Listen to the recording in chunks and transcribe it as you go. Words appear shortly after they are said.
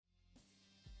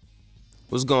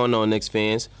What's going on, Knicks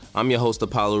fans? I'm your host,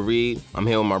 Apollo Reed. I'm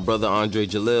here with my brother, André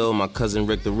Jalil, my cousin,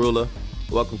 Rick D Rula.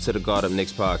 Welcome to the Guard Up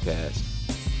Knicks podcast.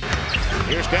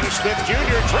 Here's Dennis Smith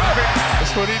Jr. driving.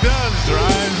 That's what he does.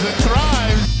 Drives and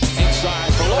thrives.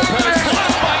 Inside for Lopez.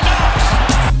 Blocked by Knox.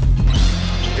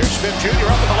 Here's Smith Jr.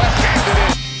 up in the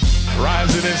left-handed in.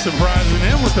 Rising and surprising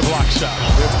him with the block shot.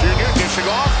 Smith Jr. dishing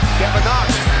off. Kevin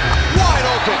Knox. Wide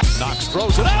open. Knox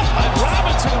throws it up. And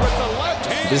Robinson with the left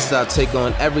hand. This is our take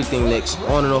on everything Knicks,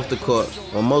 on and off the court.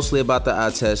 Well, mostly about the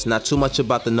eye test, not too much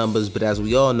about the numbers, but as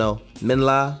we all know, men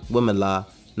lie, women lie,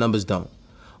 numbers don't.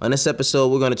 On this episode,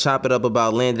 we're going to chop it up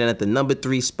about landing at the number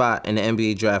 3 spot in the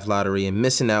NBA draft lottery and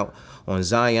missing out on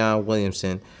Zion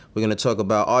Williamson. We're going to talk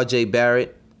about RJ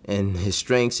Barrett and his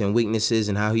strengths and weaknesses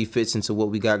and how he fits into what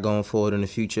we got going forward in the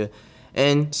future,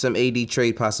 and some AD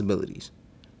trade possibilities.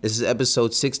 This is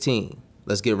episode 16.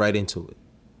 Let's get right into it.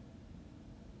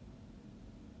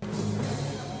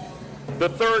 The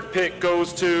third pick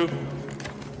goes to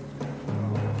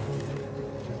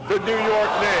the New York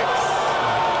Knicks.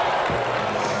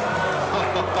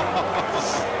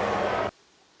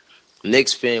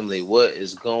 Knicks family, what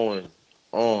is going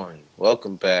on?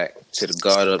 Welcome back to the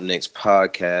Guard Up Knicks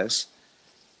podcast.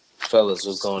 Fellas,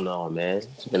 what's going on, man?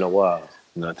 It's been a while.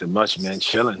 Nothing much, man.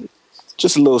 Chilling.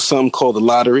 Just a little something called the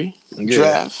lottery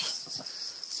draft.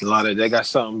 A lot of they got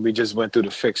something. We just went through the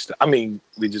fixed.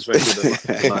 We just went through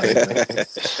the lottery.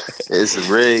 It's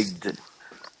rigged.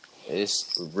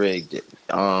 It's rigged.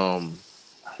 Matter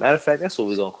of fact, that's what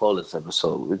we're gonna call this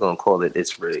episode. We're gonna call it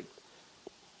 "It's Rigged."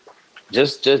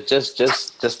 Just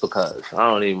because I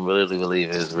don't even really believe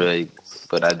it's rigged,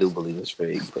 but I do believe it's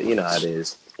rigged. But you know how it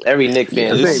is. Every Knick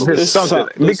fan there's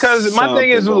something. Because my thing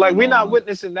is, like, we're not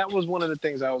witnessing. That was one of the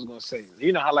things I was gonna say.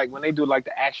 You know how, like, when they do like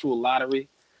the actual lottery,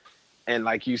 and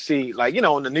like you see, like, you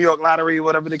know, in the New York lottery,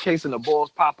 whatever the case, and the balls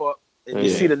pop up, and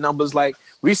you see the numbers. Like,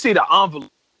 we see the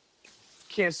envelope,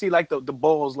 can't see like the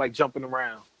balls like jumping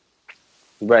around.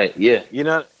 Right. Yeah. You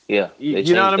know. Yeah.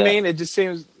 You know what I mean? It just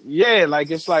seems,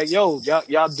 like it's like, yo,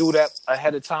 y'all do that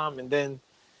ahead of time, and then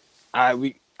I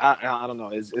don't know.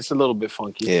 It's a little bit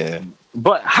funky. Yeah.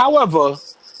 But however,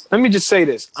 let me just say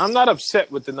this: I'm not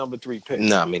upset with the number 3 pick.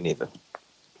 Nah, me neither.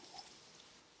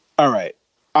 All right,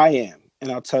 I am,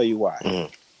 and I'll tell you why.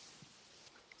 Mm-hmm.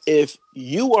 If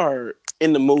you are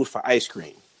in the mood for ice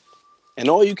cream, and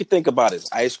all you can think about is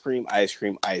ice cream,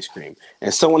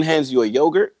 and someone hands you a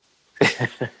yogurt.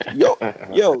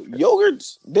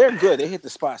 Yogurts, they're good. They hit the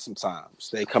spot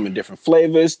sometimes. They come in different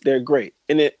flavors. They're great.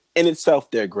 In itself,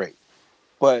 they're great.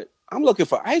 But I'm looking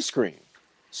for ice cream.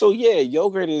 So yeah,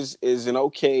 yogurt is an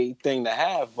okay thing to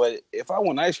have. But if I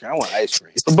want ice cream, I want ice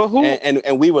cream. But who?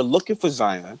 And we were looking for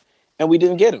Zion, and we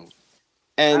didn't get him.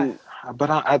 And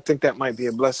I think that might be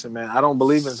a blessing, man. I don't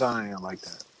believe in Zion like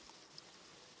that.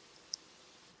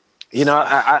 You know,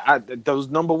 I those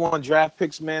number 1 draft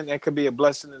picks, man, that could be a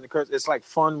blessing and a curse. It's like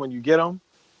fun when you get them,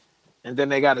 and then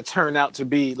they got to turn out to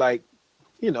be like,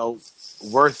 you know,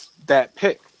 worth that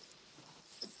pick.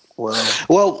 Well,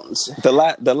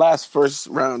 the last first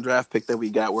round draft pick that we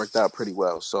got worked out pretty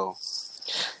well. So,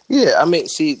 yeah, I mean,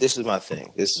 see, this is my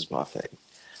thing.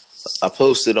 I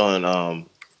posted on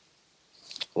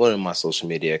one of my social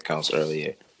media accounts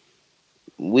earlier.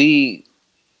 We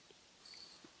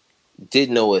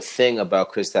didn't know a thing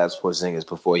about Kristaps Porzingis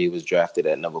before he was drafted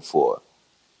at number 4.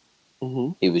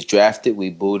 Mm-hmm. He was drafted,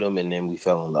 we booed him, and then we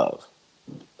fell in love.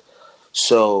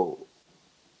 So,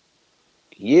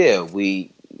 yeah,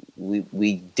 we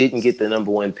didn't get the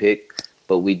number 1 pick,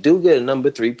 but we do get a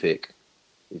number 3 pick.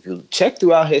 If you check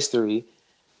throughout history,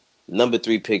 number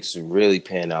 3 picks really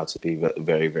pan out to be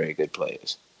very, very good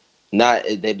players. Not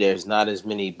that there's not as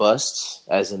many busts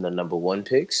as in the number 1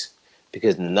 picks,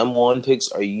 because the number 1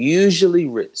 picks are usually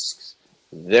risks,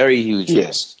 very huge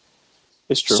risks.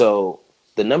 It's true. So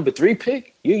the number 3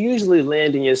 pick, you're usually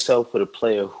landing yourself with a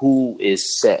player who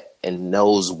is set and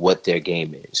knows what their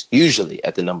game is. Usually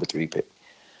at the number 3 pick.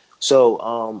 So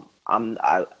I'm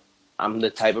the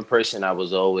type of person I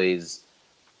always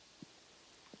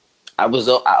had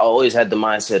the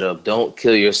mindset of don't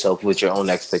kill yourself with your own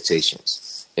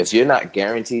expectations. If you're not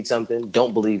guaranteed something,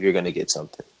 don't believe you're going to get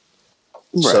something.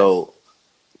 Right. So,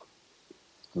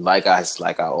 like I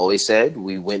always said,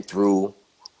 we went through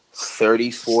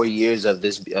 34 years of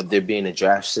there being a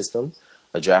draft system,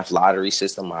 a draft lottery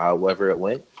system, however it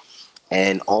went,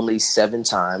 and only 7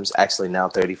 times, actually now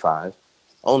 35,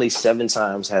 only 7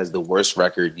 times has the worst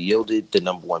record yielded the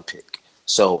number 1 pick.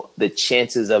 So the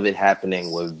chances of it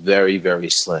happening were very, very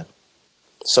slim.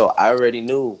 So I already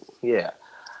knew,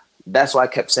 That's why I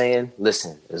kept saying,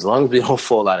 listen, as long as we don't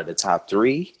fall out of the top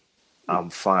 3, I'm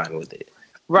fine with it.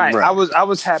 Right. I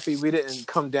was happy we didn't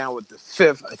come down with the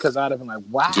 5th because I'd have been like,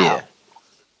 wow. Yeah.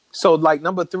 So like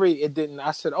number 3, it didn't.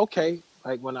 I said okay.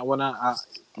 Like when I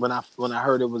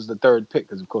heard it was the 3rd pick,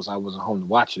 because of course I wasn't home to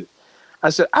watch it. I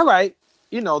said, all right,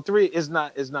 3 is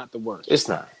not the worst. It's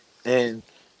not. And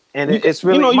it's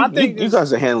really my thing. You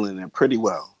guys are handling it pretty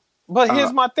well. But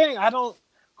here's my thing.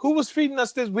 Who was feeding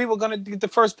us this? We were gonna get the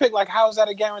 1st pick. Like, how is that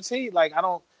a guarantee? Like, I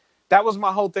don't. That was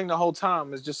my whole thing the whole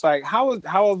time. It's just like, how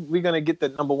are we gonna get the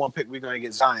number 1 pick? We're gonna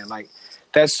get Zion. Like,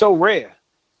 that's so rare.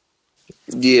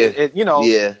 Yeah.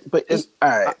 Yeah. But it's all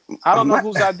right. I don't know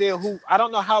whose idea. I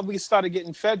don't know how we started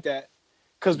getting fed that,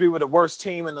 because we were the worst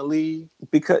team in the league.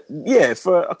 Because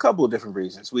for a couple of different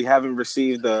reasons. We haven't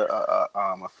received a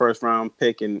 1st round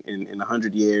pick in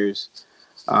 100 years.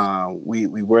 We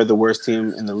were the worst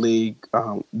team in the league.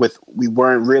 We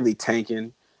weren't really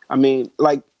tanking. I mean,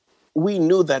 like, we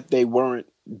knew that they weren't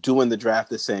doing the draft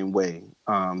the same way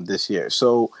this year.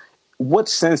 So, what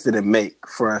sense did it make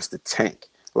for us to tank?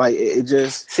 Like, it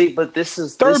just but this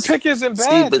is 3rd pick isn't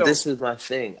bad. This is my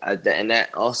thing, and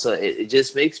that also it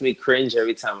just makes me cringe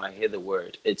every time I hear the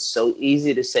word. It's so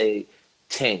easy to say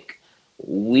tank.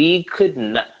 We could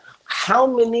not. How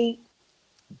many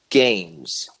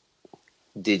games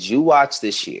did you watch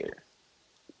this year?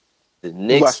 The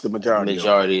Knicks watched the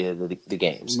majority of the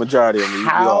games. Majority of them.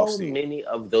 How many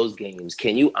of those games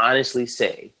can you honestly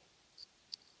say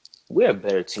we're a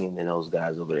better team than those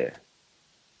guys over there?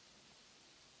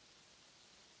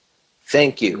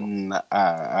 Thank you.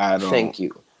 I don't. Thank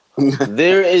you.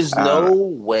 There is no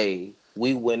way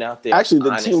we went out there. Actually,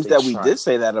 the teams that we did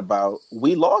say that about,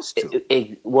 we lost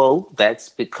to. Well, that's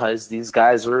because these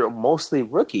guys were mostly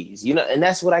rookies, and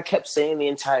that's what I kept saying the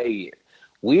entire year.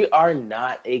 We are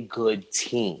not a good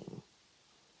team.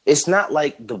 It's not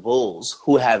like the Bulls,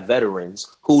 who have veterans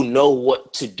who know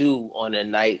what to do on a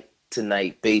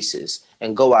night-to-night basis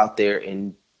and go out there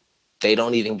and they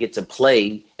don't even get to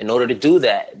play in order to do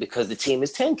that because the team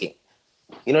is tanking.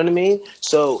 You know what I mean?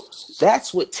 So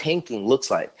that's what tanking looks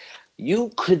like.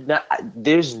 You could not –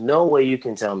 there's no way you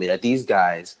can tell me that these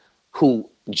guys who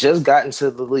just got into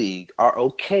the league are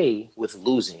okay with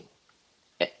losing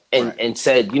and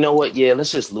said, you know what, yeah,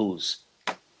 let's just lose.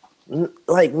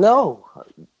 Like, no.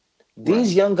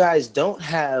 These young guys don't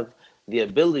have the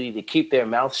ability to keep their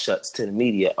mouth shut to the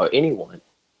media or anyone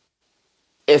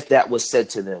if that was said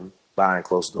to them behind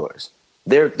closed doors.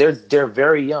 They're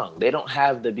very young. They don't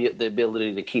have the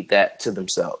ability to keep that to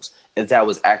themselves if that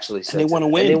was actually said. And they want to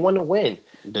win. They want to win.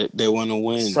 They want to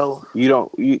win. So you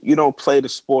don't play the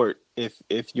sport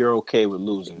if you're okay with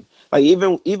losing. Like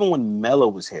even when Melo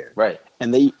was here, right?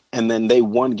 And then they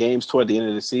won games toward the end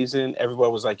of the season.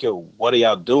 Everybody was like, "Yo, what are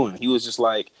y'all doing?" He was just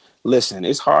like, "Listen,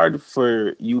 it's hard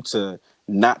for you to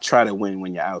not try to win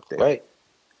when you're out there."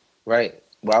 Right.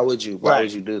 Why would you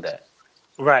do that?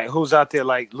 Right. Who's out there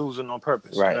like losing on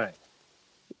purpose? Right.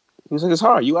 He was like, "It's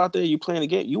hard. You out there, you playing a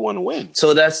game. You want to win."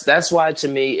 So that's why to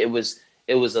me it was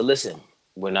a listen.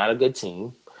 We're not a good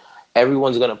team.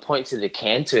 Everyone's going to point to the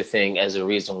Cantor thing as a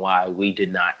reason why we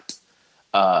did not.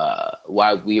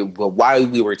 Why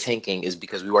we were tanking is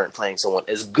because we weren't playing someone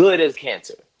as good as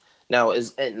Cantor. Now,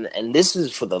 and this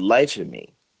is for the life of me.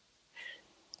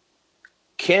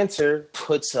 Cantor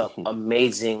puts up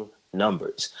amazing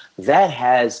numbers. That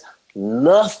has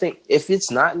nothing. If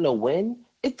it's not in a win,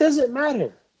 it doesn't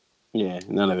matter. Yeah,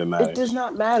 none of it matters. It does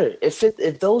not matter. If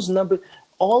those numbers,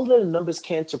 all the numbers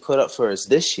Cantor put up for us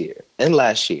this year and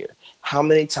last year, how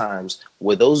many times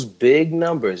were those big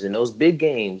numbers in those big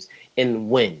games in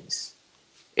wins?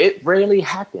 It rarely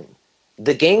happened.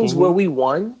 The games where we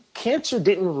won, Cantor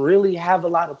didn't really have a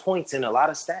lot of points and a lot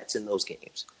of stats in those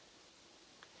games.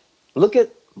 Look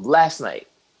at last night.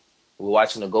 We're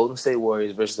watching the Golden State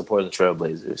Warriors versus the Portland Trail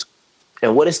Blazers.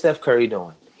 And what is Steph Curry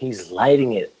doing? He's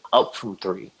lighting it up from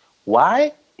three.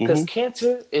 Why? Because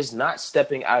Cantor is not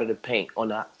stepping out of the paint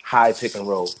on a high pick and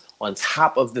roll on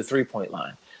top of the three-point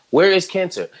line. Where is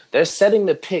Cantor? They're setting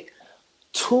the pick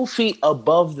 2 feet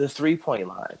above the three-point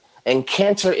line. And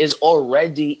Cantor is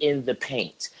already in the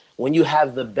paint. When you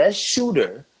have the best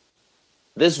shooter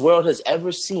this world has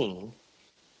ever seen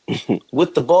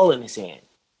with the ball in his hand,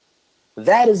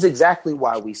 that is exactly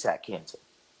why we sat Cantor.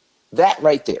 That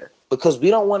right there. Because we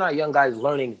don't want our young guys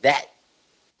learning that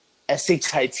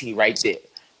SHIT right there.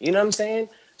 You know what I'm saying?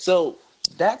 So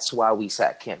that's why we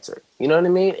sat Cantor. You know what I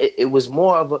mean? It was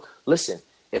more of a, listen,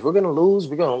 if we're gonna lose,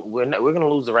 we're gonna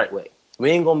lose the right way.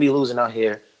 We ain't gonna be losing out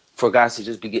here for guys to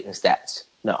just be getting stats.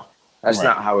 No, that's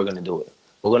not how we're gonna do it.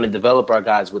 We're gonna develop our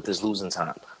guys with this losing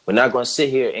time. We're not gonna sit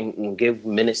here and give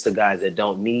minutes to guys that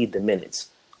don't need the minutes.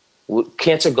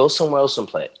 Cantor, go somewhere else and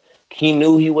play. He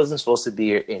knew he wasn't supposed to be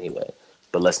here anyway.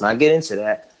 But let's not get into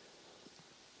that.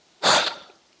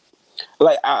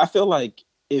 Like, I feel like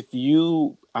if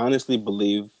you honestly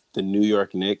believe the New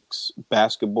York Knicks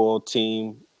basketball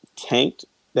team tanked,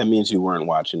 that means you weren't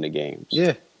watching the games.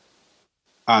 Yeah.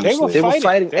 Honestly. They were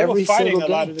fighting every single a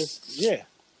lot game. of this. Yeah,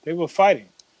 they were fighting.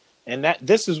 And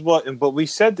this is what, but we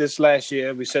said this last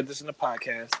year. We said this in the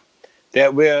podcast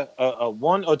that we're a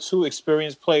one or two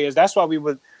experienced players. That's why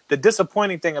the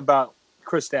disappointing thing about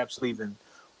Kristaps leaving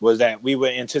was that we were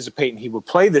anticipating he would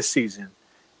play this season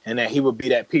and that he would be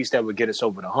that piece that would get us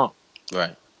over the hump.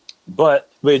 Right. But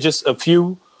we're just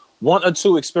one or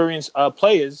two experienced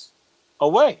players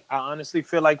away. I honestly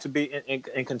feel like to be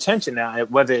in contention now,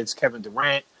 whether it's Kevin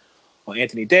Durant or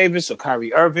Anthony Davis or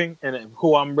Kyrie Irving, and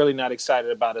who I'm really not excited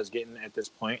about us getting at this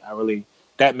point.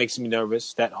 That makes me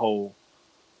nervous, that whole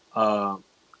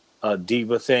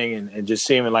diva thing and just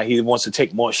seeming like he wants to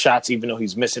take more shots even though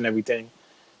he's missing everything.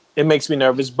 It makes me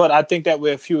nervous, but I think that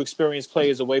we're a few experienced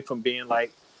players away from being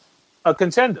like a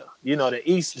contender. You know, the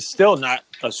East is still not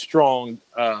a strong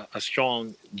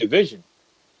division.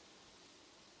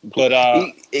 But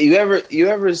you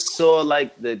ever saw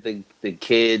like the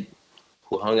kid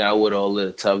who hung out with all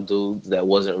the tough dudes that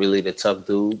wasn't really the tough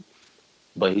dude,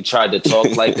 but he tried to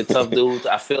talk like the tough dudes?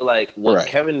 I feel like what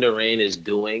Kevin Durant is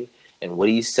doing and what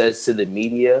he says to the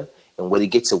media and what he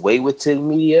gets away with to the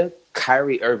media,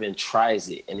 Kyrie Irving tries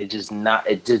it, and it just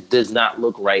does not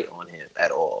look right on him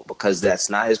at all because that's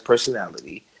not his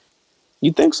personality.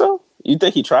 You think so? You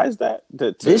think he tries that?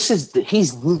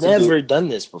 He's never done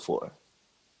this before.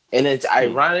 And it's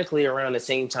ironically around the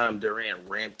same time Durant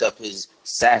ramped up his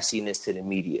sassiness to the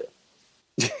media.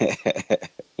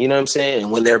 You know what I'm saying?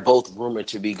 And when they're both rumored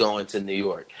to be going to New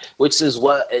York, which is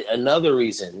another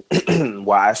reason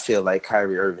why I feel like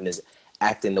Kyrie Irving is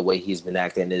acting the way he's been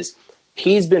acting is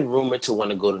he's been rumored to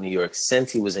want to go to New York since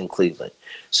he was in Cleveland.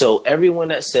 So everyone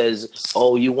that says,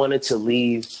 oh, you wanted to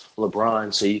leave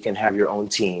LeBron so you can have your own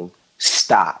team,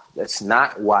 stop. That's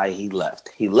not why he left.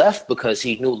 He left because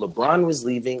he knew LeBron was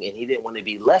leaving and he didn't want to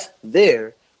be left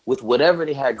there with whatever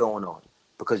they had going on.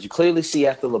 Because you clearly see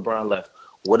after LeBron left,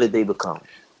 what did they become?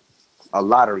 A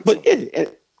lottery team.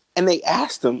 And they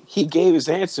asked him, he gave his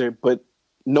answer, but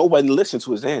nobody listened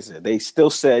to his answer. They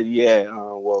still said, he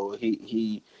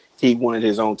wanted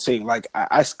his own team. Like,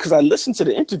 because I listened to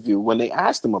the interview when they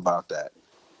asked him about that.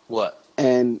 What?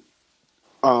 And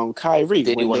Kyrie,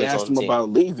 when they asked him about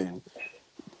leaving,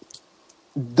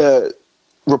 the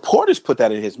reporters put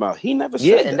that in his mouth. He never said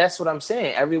that. Yeah, and that's what I'm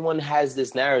saying. Everyone has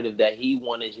this narrative that he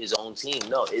wanted his own team.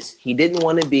 No, he didn't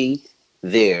want to be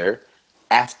there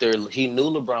after he knew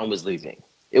LeBron was leaving.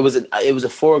 It was a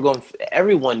foregone.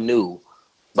 Everyone knew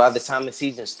by the time the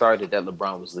season started that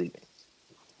LeBron was leaving.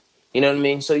 You know what I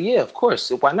mean? So yeah, of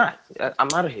course. Why not? I'm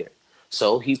out of here.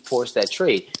 So he forced that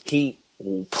trade. He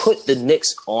put the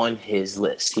Knicks on his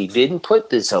list. He didn't put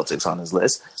the Celtics on his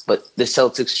list, but the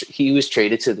Celtics, he was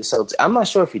traded to the Celtics. I'm not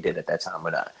sure if he did at that time or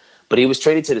not, but he was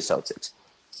traded to the Celtics.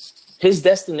 His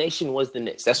destination was the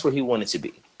Knicks. That's where he wanted to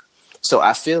be. So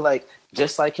I feel like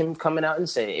just like him coming out and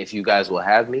saying, if you guys will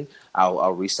have me,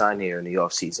 I'll re-sign here in the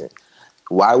offseason.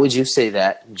 Why would you say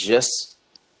that just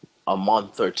a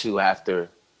month or two after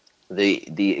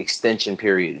the extension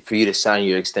period for you to sign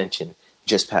your extension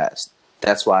just passed?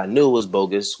 That's why I knew it was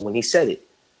bogus when he said it.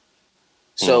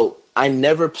 So I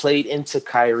never played into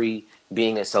Kyrie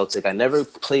being a Celtic. I never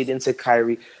played into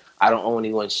Kyrie. I don't owe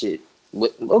anyone shit.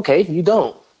 Okay, you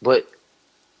don't. But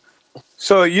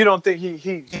so you don't think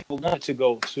he wanted to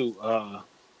go to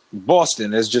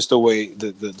Boston? That's just the way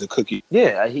the cookie.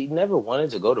 Yeah, he never wanted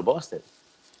to go to Boston.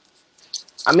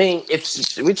 I mean, if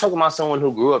we're talking about someone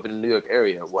who grew up in the New York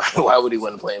area, why would he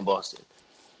want to play in Boston?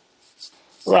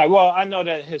 Right. Well, I know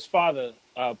that his father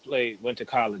went to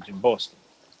college in Boston.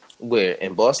 Where,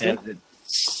 in Boston?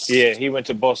 Yeah, he went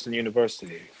to Boston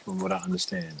University, from what I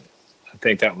understand. I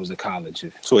think that was a college.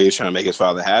 So he was trying to make his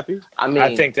father happy? I mean,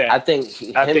 I think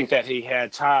that he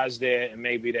had ties there, and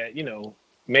maybe that,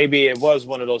 maybe it was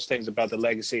one of those things about the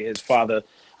legacy of his father.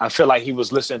 I feel like he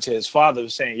was listening to his father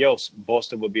saying, yo,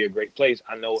 Boston would be a great place.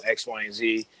 I know X, Y, and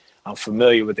Z. I'm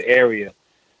familiar with the area.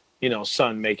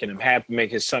 Son making him happy,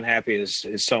 make his son happy.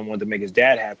 His son wanted to make his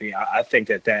dad happy. I think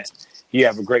that you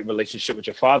have a great relationship with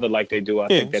your father like they do. I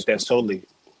think that's totally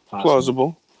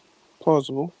possible.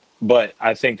 Plausible. But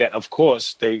I think that, of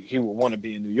course, he would want to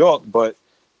be in New York, but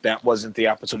that wasn't the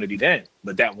opportunity then.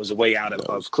 But that was a way out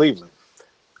of Cleveland.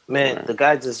 Man, the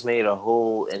guy just made a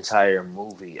whole entire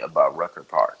movie about Rucker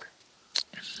Park.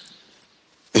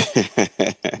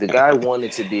 The guy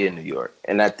wanted to be in New York,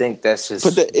 and I think that's just.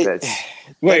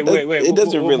 Wait! It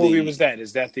doesn't really. What movie was that?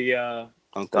 Is that the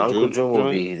Uncle Drew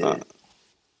movie?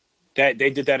 That they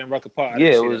did that in Rucker Park.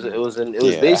 Yeah, it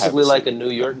was basically like a New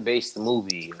York based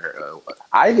movie.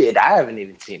 I haven't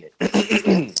even seen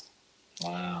it.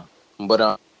 Wow. But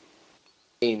I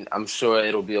mean, I'm sure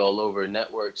it'll be all over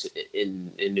networks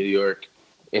in New York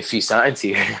if he signs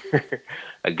here.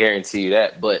 I guarantee you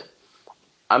that. But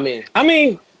I mean, let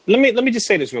me just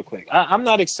say this real quick. I'm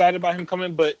not excited about him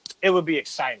coming, but it would be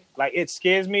exciting. Like, it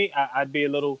scares me. I'd be a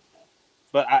little,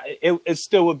 but it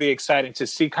still would be exciting to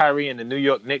see Kyrie in the New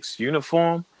York Knicks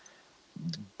uniform.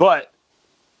 But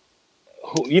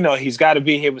he's got to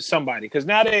be here with somebody. Because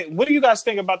now what do you guys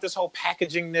think about this whole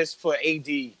packaging this for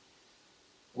AD?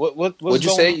 What'd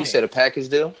you say? You said a package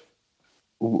deal?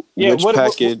 Yeah, which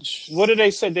package? What do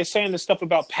they say? They're saying the stuff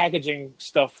about packaging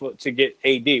stuff to get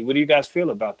AD. What do you guys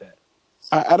feel about that?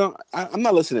 I'm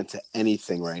not listening to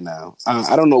anything right now.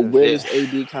 I don't know where this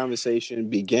AD conversation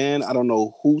began. I don't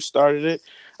know who started it.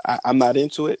 I'm not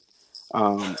into it.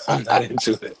 I'm not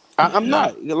into it. I'm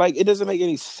not. Like, it doesn't make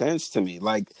any sense to me.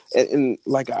 Like, and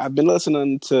like, I've been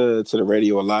listening to the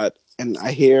radio a lot, and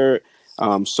I hear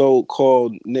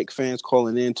so-called Knicks fans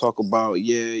calling in, talk about,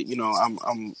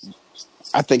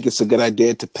 I think it's a good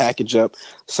idea to package up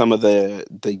some of the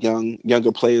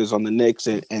younger players on the Knicks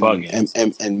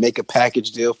and make a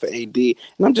package deal for AD. And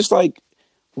I'm just like,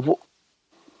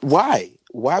 why?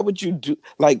 Why would you do,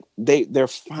 like, they're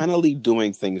finally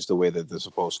doing things the way that they're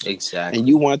supposed to. Exactly. And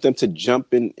you want them to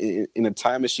jump in a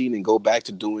time machine and go back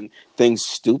to doing things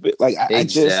stupid? Like,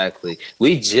 exactly.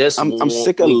 I'm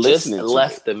sick of listening. We just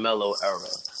left the Melo era,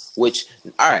 which,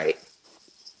 all right,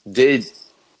 did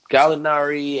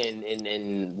Gallinari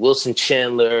and Wilson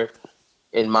Chandler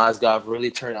and Mozgov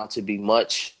really turn out to be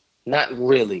much? Not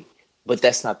really, but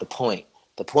that's not the point.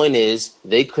 The point is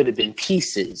they could have been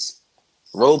pieces,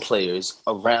 role players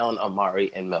around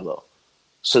Amari and Melo,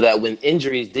 so that when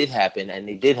injuries did happen, and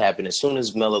they did happen, as soon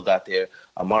as Melo got there,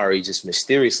 Amari just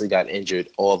mysteriously got injured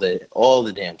all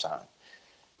the damn time.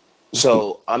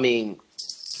 So I mean,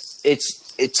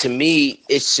 to me,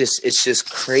 it's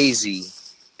just crazy.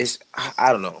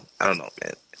 I don't know,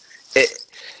 man.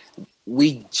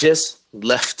 We just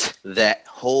left that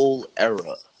whole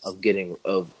era of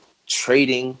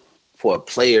trading for a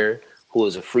player who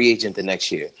is a free agent the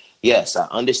next year. Yes, I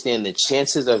understand the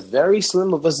chances are very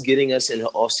slim of us getting him in the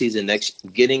offseason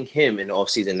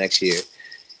next year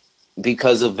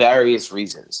because of various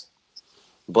reasons.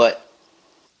 But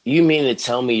you mean to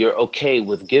tell me you're okay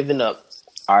with giving up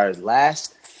our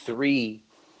last 3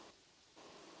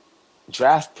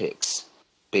 draft picks,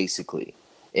 basically,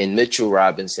 in Mitchell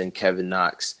Robinson, Kevin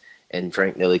Knox, and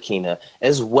Frank Ntilikina,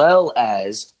 as well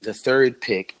as the 3rd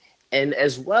pick, and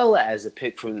as well as a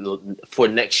pick for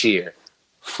next year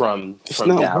from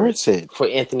Dallas for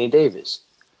Anthony Davis?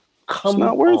 It's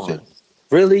not worth it.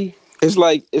 Really? It's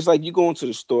like you go into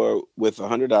the store with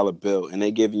 $100 bill and they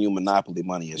giving you Monopoly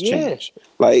money as change.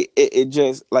 Like, it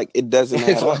just, like, it doesn't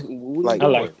add up. Like,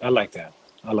 I like that.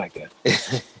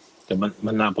 The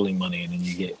Monopoly money, and then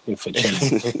you get it for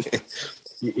change.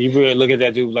 you really look at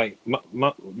that dude like,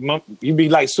 you be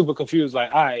like super confused.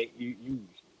 Like, all right, you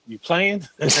playing?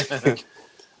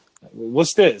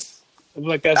 What's this? I'm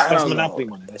like, that's Monopoly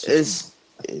money.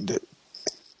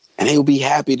 And he'll be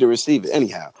happy to receive it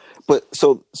anyhow. But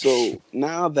so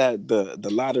now that the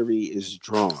lottery is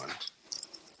drawn,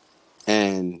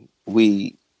 and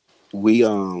we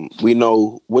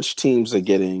know which teams are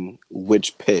getting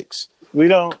which picks. We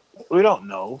don't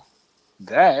know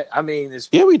that. I mean,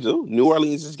 we do. New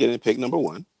Orleans is getting pick number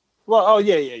 1. Well,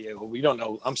 yeah. Well, we don't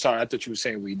know. I'm sorry. I thought you were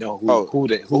saying we know who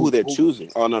they're choosing.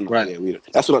 Oh, no. Right. Yeah, we don't.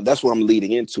 That's what I'm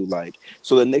leading into. Like,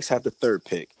 so the Knicks have the 3rd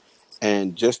pick,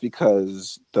 and just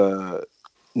because the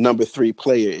number 3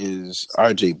 player is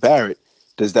RJ Barrett,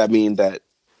 does that mean that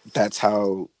that's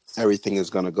how everything is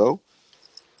going to go?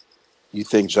 You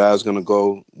think Ja's going to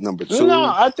go number 2? No,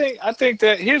 I think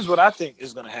that here's what I think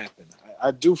is going to happen. I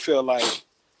do feel like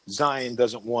Zion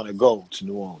doesn't want to go to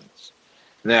New Orleans.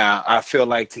 Now, I feel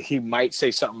like he might say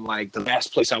something like, the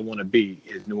last place I want to be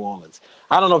is New Orleans.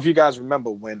 I don't know if you guys remember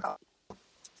when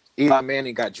Eli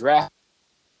Manning got drafted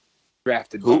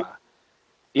by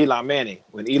Eli Manning.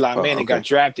 When Eli Manning got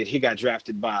drafted, he got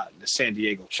drafted by the San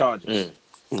Diego Chargers.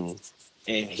 And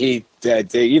he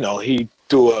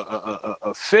threw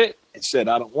a fit and said,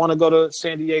 I don't want to go to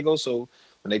San Diego. So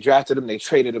when they drafted him, they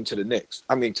traded him to the Knicks.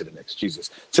 To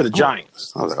the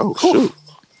Giants. Shoot.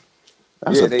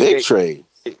 That's a big trade.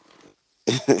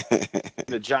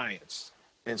 The Giants.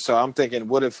 And so I'm thinking,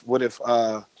 what if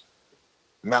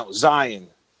Mount Zion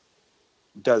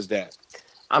does that?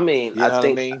 I mean, I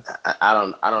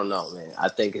don't know, man. I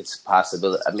think it's a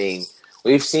possibility. I mean,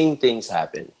 we've seen things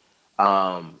happen.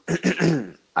 I've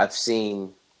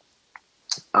seen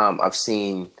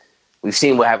We've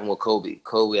seen what happened with Kobe.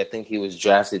 Kobe, I think he was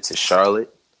drafted to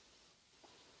Charlotte,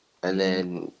 and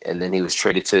then he was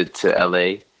traded to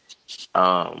LA.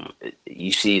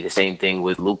 You see the same thing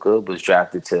with Luka. Was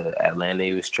drafted to Atlanta.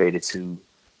 He was traded to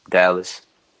Dallas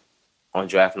on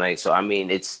draft night. So I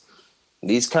mean, it's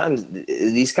these kinds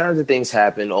of things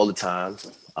happen all the time.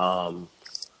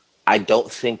 I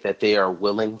don't think that they are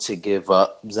willing to give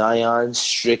up Zion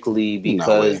strictly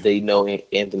because they know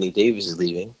Anthony Davis is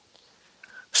leaving.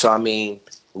 So, I mean,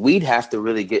 we'd have to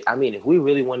really if we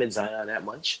really wanted Zion that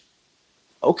much,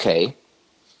 okay,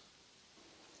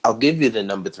 I'll give you the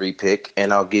number 3 pick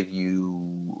and I'll give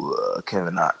you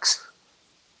Kevin Knox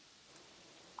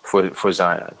for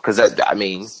Zion. Because,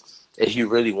 if you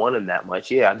really want him that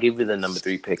much, I'll give you the number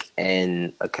 3 pick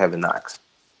and a Kevin Knox.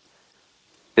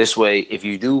 This way, if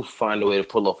you do find a way to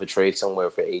pull off a trade somewhere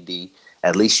for AD,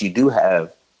 at least you do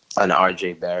have an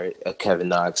RJ Barrett, a Kevin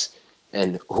Knox,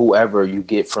 and whoever you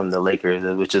get from the Lakers,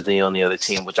 which is the only other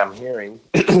team, which I'm hearing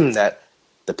that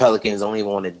the Pelicans don't even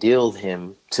want to deal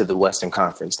him to the Western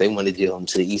Conference. They want to deal him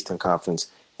to the Eastern Conference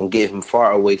and get him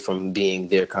far away from being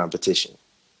their competition.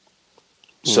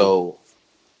 So,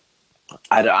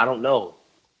 I don't know.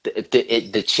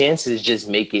 The chances just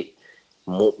makes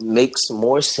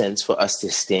more sense for us to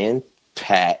stand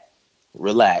pat,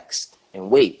 relax,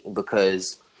 and wait,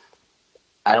 because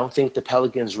I don't think the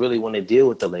Pelicans really want to deal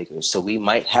with the Lakers. So we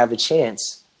might have a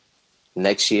chance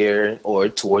next year or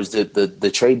towards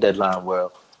the trade deadline where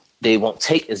they won't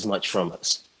take as much from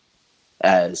us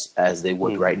as they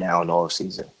would right now in the off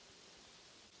season.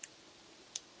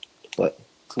 But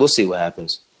we'll see what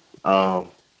happens. We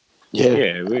have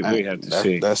to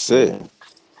see. That's it.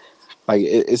 Like,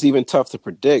 it's even tough to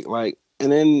predict. Like,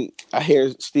 and then I hear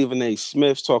Stephen A.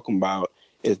 Smith talking about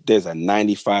if there's a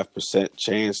 95%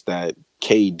 chance that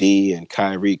KD and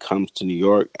Kyrie comes to New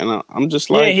York, and I'm just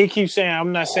like, he keeps saying,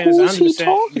 I'm not saying it's 100%. Who's he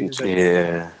talking to?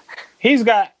 Yeah, he's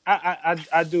got.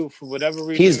 I do, for whatever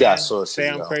reason. He's got sources. Say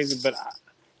I'm crazy, but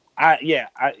he's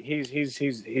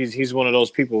one of those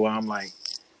people where I'm like,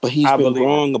 but he's been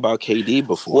wrong about KD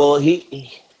before. Well,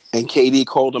 and KD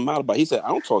called him out about it. He said, I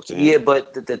don't talk to him. Yeah,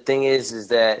 but the thing is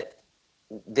that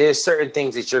there's certain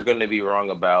things that you're going to be wrong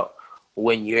about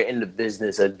when you're in the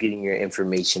business of getting your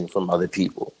information from other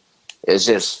people. It's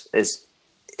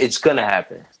going to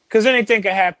happen. Because anything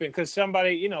could happen. Because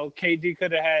somebody, KD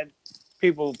could have had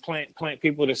people plant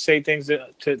people to say things to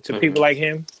people like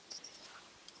him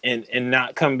and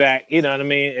not come back. You know what I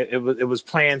mean? It was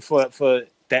planned for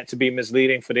that to be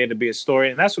misleading, for there to be a story.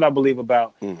 And that's what I believe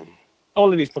about all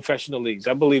of these professional leagues.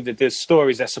 I believe that there's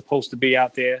stories that's supposed to be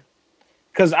out there.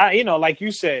 Because like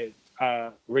you said,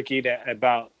 Ricky, that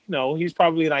about, he's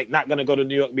probably like not going to go to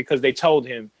New York because they told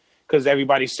him, because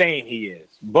everybody's saying he is.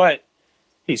 But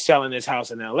he's selling his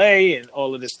house in LA and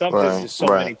all of this stuff. Right, there's just so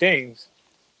many things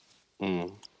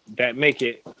that make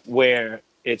it where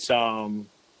it's,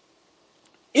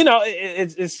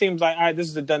 it seems like, all right, this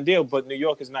is a done deal, but New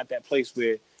York is not that place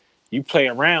where you play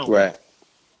around. Right.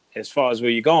 As far as where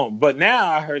you're going. But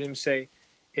now I heard him say,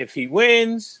 if he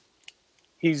wins,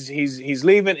 he's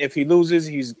leaving. If he loses,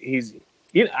 he's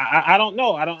I don't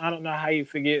know. I don't know how you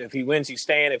figure. If he wins, he's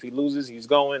staying. If he loses, he's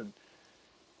going.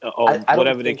 Or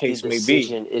whatever the case may be. The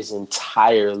decision is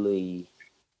entirely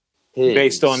his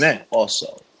based on that.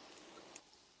 Also,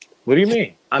 what do you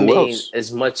mean? I mean,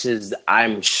 as much as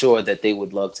I'm sure that they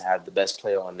would love to have the best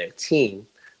player on their team,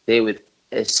 they would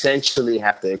essentially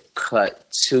have to cut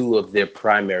 2 of their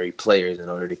primary players in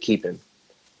order to keep him.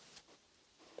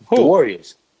 Who? The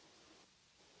Warriors.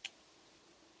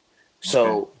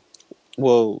 So,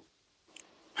 well,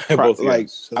 like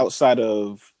outside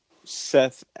of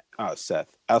Steph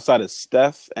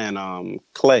and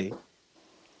Clay,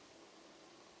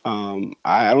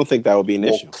 I don't think that would be an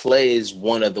issue. Clay is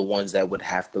one of the ones that would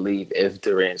have to leave if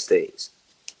Durant stays.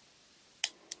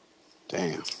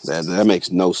 Damn, that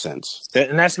makes no sense.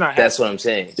 And that's not. That's what I'm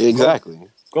saying. Exactly.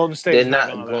 Golden State. They're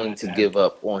not going to give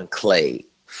up on Clay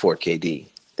for KD.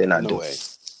 They're not doing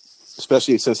it.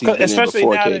 Especially since he's been in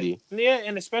before KD.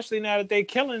 And especially now that they're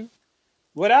killing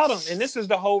without him. And this is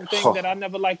the whole thing that I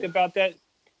never liked about that.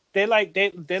 They like,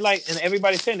 and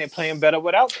everybody's saying they're playing better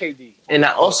without KD. And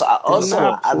I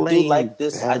do like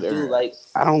this. I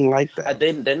don't like that.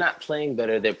 They're not playing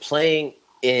better. They're playing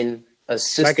in a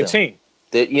system. Like a team.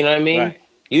 You know what I mean? Right.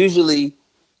 Usually,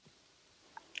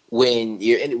 when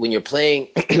you're playing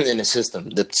in a system,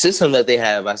 the system that they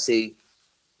have, I see,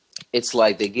 it's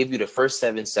like they give you the first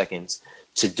 7 seconds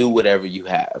to do whatever you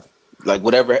have. Like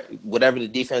whatever the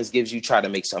defense gives you, try to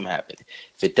make something happen.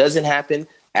 If it doesn't happen,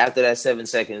 after that 7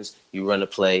 seconds, you run a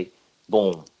play,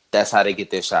 boom. That's how they get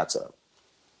their shots up.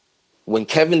 when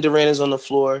Kevin Durant is on the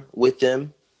floor with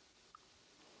them,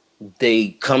 they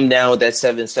come down with that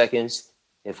 7 seconds.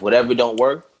 If whatever don't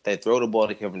work, they throw the ball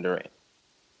to Kevin Durant.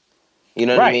 You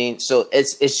know what I mean? So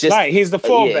it's just right. He's the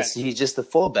fallback. He's just the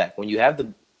fallback. When you have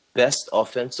the best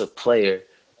offensive player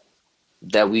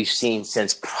that we've seen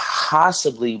since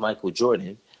possibly Michael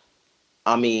Jordan,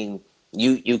 I mean,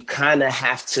 you kind of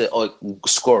have to, or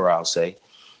scorer, I'll say,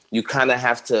 you kind of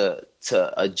have to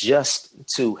adjust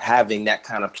to having that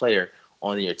kind of player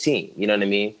on your team. You know what I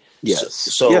mean? Yes.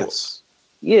 So yes.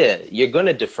 Yeah, you're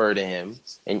gonna defer to him,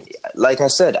 and like I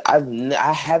said,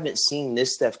 I haven't seen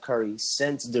this Steph Curry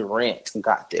since Durant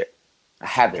got there. I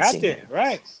haven't seen there, him.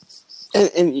 right?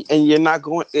 And you're not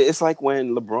going. It's like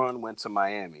when LeBron went to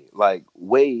Miami. Like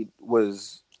Wade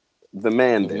was the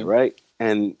man there, right?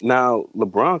 And now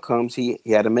LeBron comes. He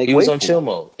had to make. He was on chill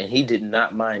mode, and he did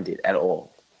not mind it at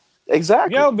all.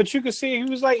 Exactly. Yo, but you could see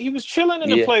he was chilling in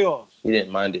the playoffs. He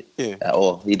didn't mind it at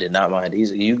all. He did not mind it.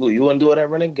 He's you want to do all that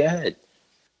running? Go ahead.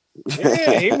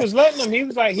 Yeah, he was letting him. He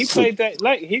was like, he played that.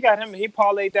 Like he got him. He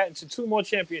parlayed that into 2 more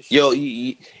championships. Yo,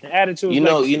 and added to his you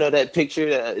know legacy. that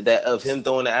picture that of him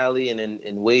throwing the alley,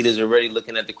 and Wade is already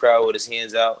looking at the crowd with his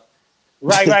hands out.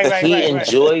 Right. He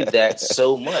enjoyed that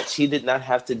so much. He did not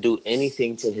have to do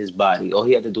anything to his body. All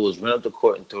he had to do was run up the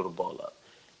court and throw the ball up.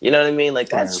 You know what I mean? Like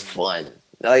that's fun.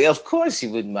 Like of course he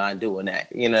wouldn't mind doing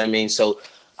that. You know what I mean? So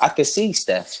I could see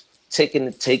Steph taking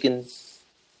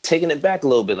it back a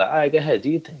little bit. Like, all right, go ahead, do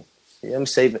you think? Yeah, I'm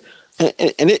saving.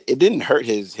 And it didn't hurt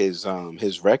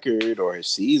his record or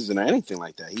his season or anything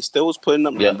like that. He still was putting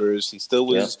up numbers. He still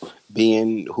was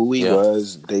being who he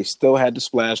was. They still had the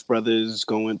Splash Brothers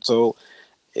going. So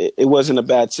it wasn't a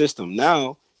bad system.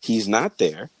 Now he's not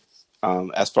there.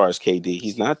 As far as KD,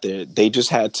 he's not there. They just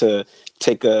had to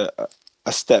take a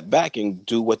step back and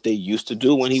do what they used to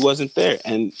do when he wasn't there,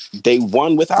 and they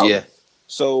won without him.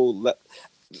 So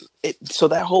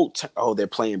that whole they're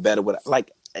playing better with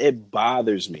it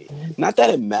bothers me. Not that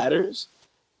it matters,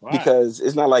 because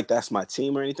it's not like that's my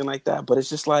team or anything like that, but it's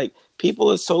just like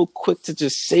people are so quick to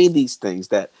just say these things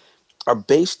that are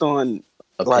based on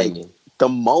opinion. Like the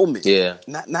moment. Yeah.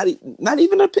 Not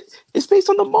even it's based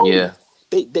on the moment. Yeah.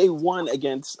 They won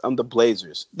against the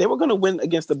Blazers. They were going to win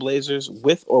against the Blazers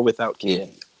with or without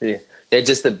KD. Yeah. They're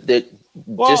just the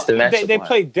matchup. They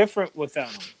play different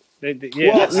without him.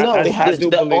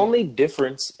 The only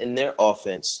difference in their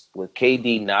offense with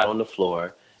KD not on the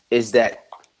floor is that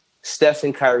Steph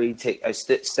and Kyrie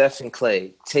Steph and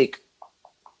Clay take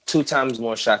 2 times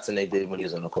more shots than they did when he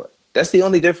was on the court. That's the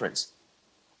only difference,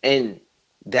 and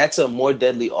that's a more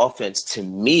deadly offense to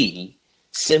me,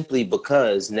 simply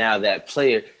because now that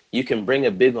player, you can bring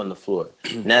a big on the floor.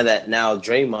 now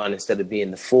Draymond, instead of being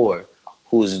the 4,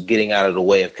 who's getting out of the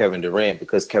way of Kevin Durant,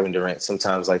 because Kevin Durant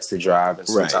sometimes likes to drive and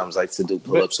sometimes likes to do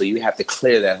pull-ups. So you have to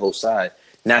clear that whole side.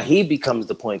 Now he becomes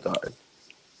the point guard.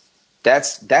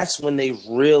 That's when they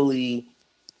really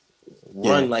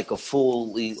run like a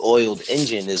fully oiled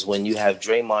engine, is when you have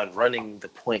Draymond running the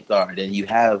point guard and you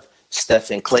have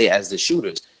Steph and Clay as the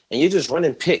shooters. And you're just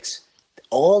running picks.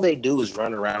 All they do is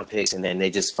run around picks, and then they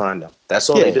just find them. That's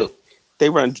all they do.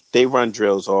 They run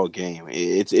drills all game.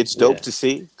 It's dope to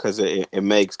see, because it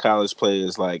makes college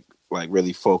players like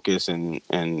really focus and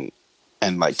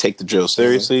like take the drill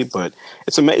seriously. But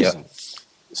it's amazing.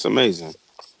 It's amazing.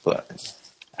 But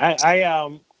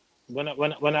I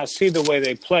when I see the way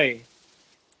they play,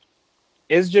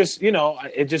 it's just,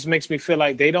 it just makes me feel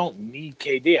like they don't need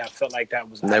KD. I felt like that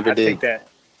was never I did. think that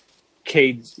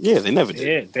KD. Yeah, they never did.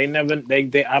 Yeah, they never.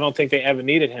 They I don't think they ever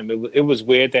needed him. It was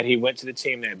weird that he went to the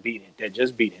team that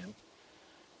just beat him.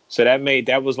 So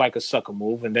that was like a sucker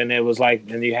move. And then it was like,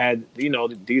 and you had,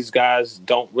 these guys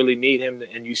don't really need him.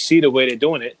 And you see the way they're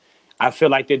doing it. I feel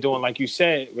like they're doing, like you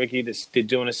said, Ricky, they're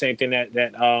doing the same thing that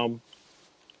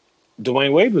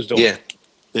Dwayne Wade was doing. Yeah.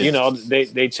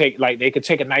 They take, like, they could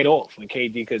take a night off when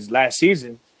KD, because last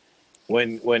season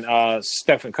when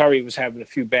Stephen Curry was having a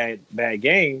few bad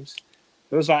games,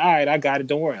 it was like, all right, I got it.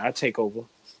 Don't worry, I'll take over.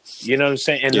 You know what I'm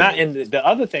saying? And the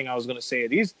other thing I was going to say,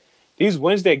 these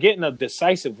wins, they're getting a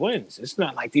decisive wins. It's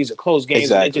not like these are close games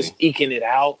and they're just eking it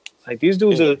out. Like, these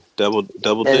dudes are double.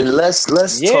 And let's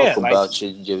talk about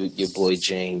your boy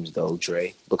James, though,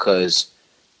 Dre, because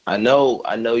I know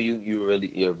you're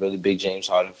a really big James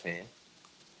Harden fan,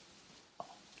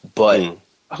 but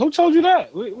who told you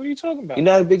that? What are you talking about? You're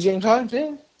not a big James Harden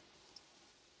fan?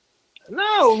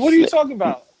 No, what are you talking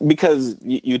about? Because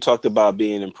you talked about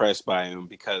being impressed by him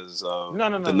because of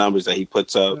the numbers that he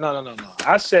puts up. No.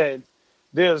 I said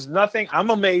there's nothing. I'm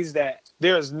amazed that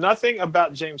there's nothing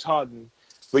about James Harden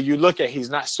where you look at, he's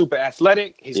not super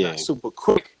athletic. He's not super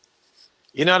quick.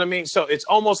 You know what I mean? So it's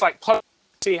almost like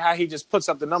see how he just puts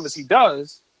up the numbers he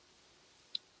does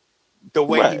the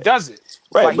way he does it.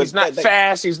 Right. Like, he's not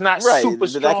fast. He's not super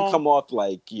strong. That can come off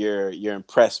like you're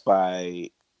impressed by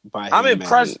I'm him.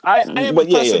 impressed. I am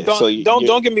impressive.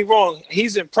 Don't get me wrong.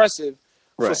 He's impressive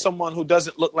for someone who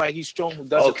doesn't look like he's strong, who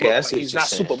doesn't look like he's not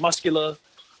super muscular.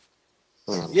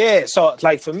 Yeah, so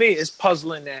like for me, it's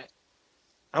puzzling that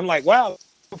I'm like, wow,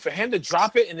 for him to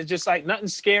drop it and it's just like nothing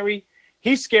scary.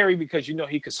 He's scary because you know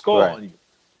he could score on you.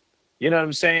 You know what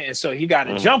I'm saying? And so he got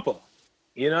a jumper.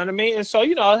 You know what I mean? And so,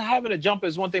 you know, having a jumper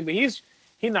is one thing, but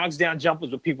he knocks down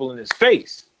jumpers with people in his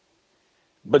face.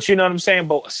 But you know what I'm saying?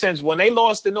 But since when they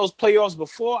lost in those playoffs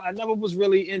before, I never was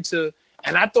really into,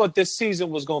 and I thought this season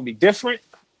was going to be different.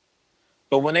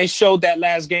 But when they showed that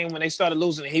last game, when they started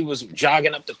losing, he was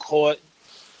jogging up the court.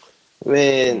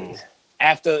 Man,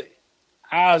 after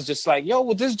I was just like, yo,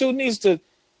 well, this dude needs to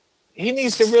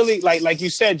really, like you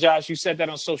said, Josh, you said that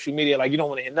on social media, like you don't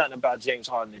want to hear nothing about James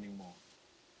Harden anymore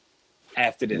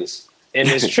after this. And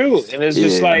it's true. And it's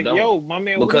just like, yo, my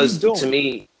man, what are you doing? To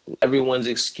me, everyone's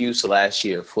excuse last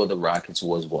year for the Rockets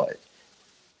was what?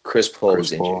 Chris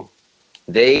Paul's injury.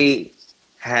 They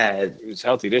had he was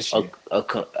healthy this year. A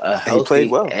healthy, he played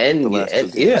well.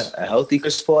 A healthy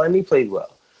Chris Paul, and he played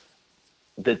well.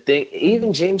 The thing,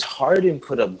 even James Harden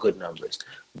put up good numbers,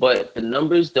 but the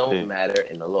numbers don't matter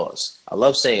in the loss. I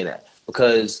love saying that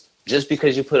because just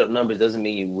because you put up numbers doesn't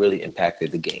mean you really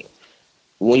impacted the game.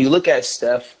 When you look at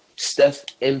Steph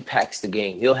impacts the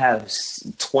game. He'll have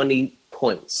 20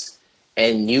 points,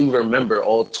 and you remember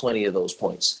all 20 of those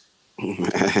points. You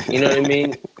know what I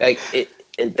mean? Like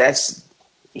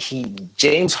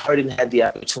James Harden had the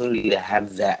opportunity to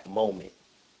have that moment.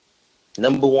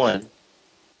 Number one,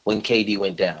 when KD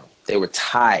went down. They were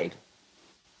tied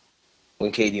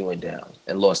when KD went down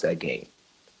and lost that game.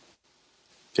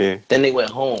 Yeah. Then they went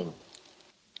home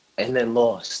and then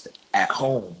lost at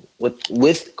home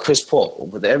with Chris Paul,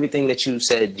 with everything that you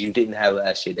said you didn't have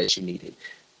last year that you needed.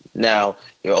 Now,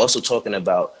 you're also talking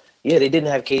about, they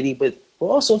didn't have KD, but we're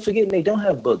also forgetting they don't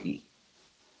have Boogie.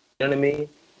 You know what I mean?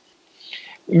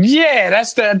 Yeah,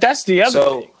 that's the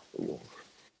other thing.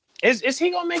 Is he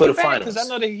gonna make it back? Because I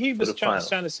know that he was trying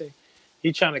to say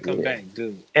he's trying to come back,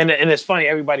 dude. And it's funny,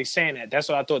 everybody's saying that. That's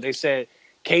what I thought. They said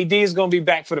KD is gonna be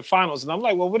back for the finals, and I'm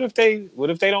like, well, what if they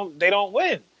don't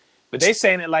win? But they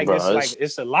saying it like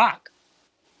it's a lock.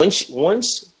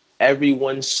 Once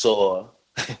everyone saw,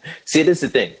 see, this is the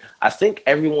thing. I think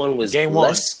everyone was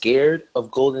less scared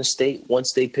of Golden State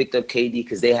once they picked up KD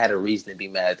because they had a reason to be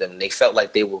mad at them. They felt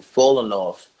like they were falling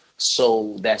off.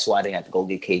 So that's why they had to go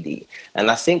get KD. And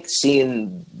I think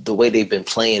seeing the way they've been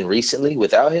playing recently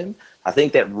without him, I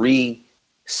think that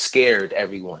scared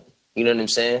everyone. You know what I'm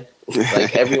saying?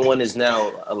 Like everyone is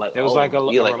now like, it was like a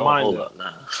reminder. Hold up,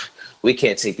 nah, we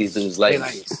can't take these dudes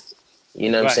lightly. You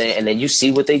know what I'm saying? And then you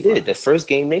see what they did. The first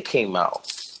game they came out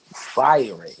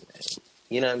firing. Man.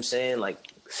 You know what I'm saying? Like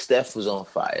Steph was on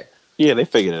fire. Yeah, they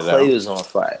figured it out. Clay was on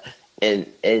fire. And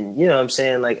you know what I'm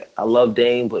saying? Like I love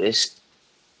Dame, but it's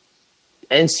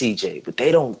and CJ, but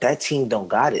that team don't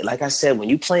got it. Like I said, when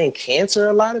you playing cancer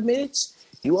a lot of minutes,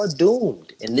 you are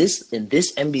doomed. In this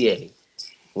NBA,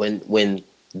 when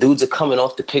dudes are coming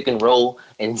off the pick and roll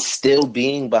and still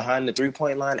being behind the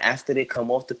 3-point line after they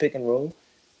come off the pick and roll,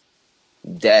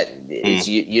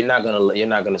 you're not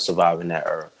gonna survive in that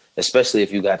era, especially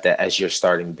if you got that as your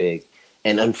starting big.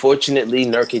 And unfortunately,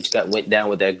 Nurkic went down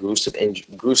with that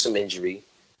gruesome injury.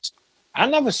 I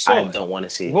never saw it. I don't want to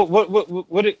see it.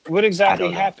 What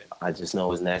exactly happened? I just know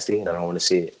it's nasty, and I don't want to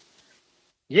see it.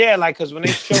 Yeah, like because when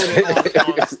they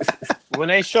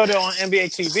showed it on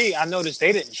NBA TV, I noticed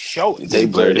they didn't show it. They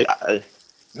blurred it.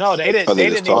 No, they didn't.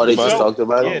 They just talked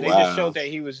about it. Yeah, they just showed that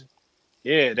he was.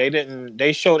 Yeah, they didn't.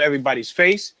 They showed everybody's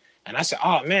face, and I said,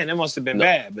 "Oh man, that must have been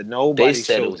bad." But nobody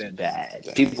said showed it was that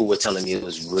bad. People were telling me it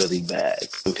was really bad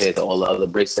compared to all the other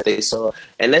breaks that they saw.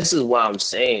 And this is why I'm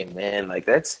saying, man, like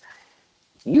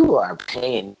you are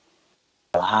paying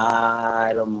a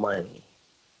lot of money.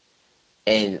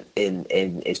 And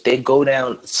if they go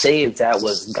down, say if that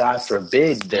was, God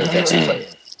forbid, their best player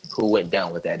who went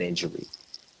down with that injury,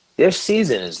 their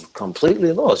season is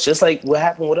completely lost. Just like what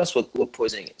happened with us with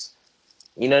Porzingis.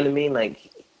 You know what I mean?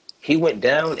 Like, he went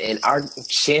down, and our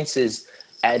chances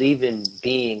at even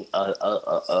being an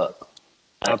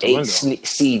 8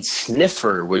 seed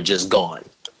sniffer were just gone.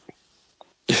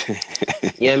 You know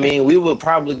what I mean? We were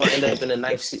probably going to end up in a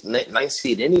ninth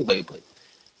seed anyway, but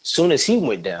as soon as he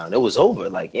went down, it was over.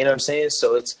 Like, you know what I'm saying?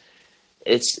 So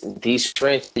it's these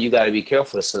strengths you got to be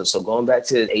careful. So going back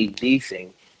to the AD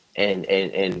thing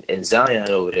and Zion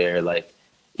over there, like,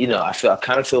 you know, I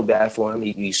kind of feel bad for him.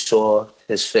 You saw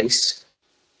his face.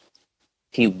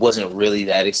 He wasn't really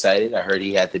that excited. I heard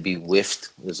he had to be whiffed.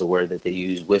 Was the word that they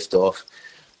used, whiffed off.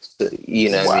 So,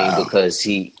 you know what I mean? Because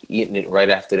he eating it right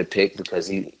after the pick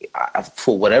because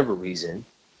for whatever reason,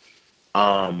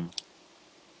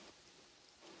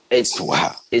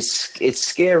 it's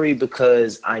scary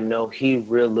because I know he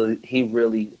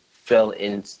really fell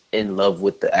in love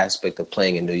with the aspect of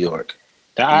playing in New York.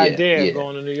 The idea of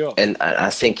going to New York. And I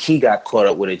think he got caught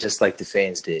up with it just like the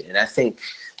fans did. And I think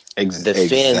the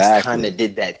fans kind of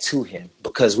did that to him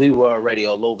because we were already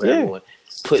all over everyone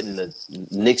putting the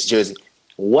Knicks jersey.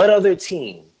 What other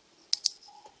team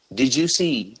did you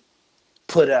see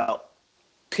put out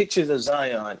pictures of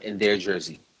Zion in their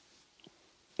jersey?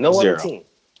 No other team.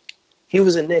 He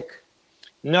was a Knick.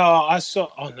 No, I saw.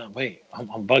 Oh no, wait,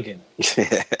 I'm bugging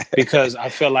because I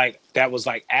feel like that was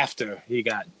like after he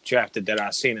got drafted that I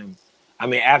seen him. I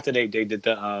mean, after they did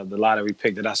the lottery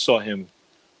pick that I saw him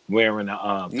wearing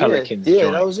a Pelicans. Yeah,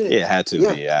 that was it. It had to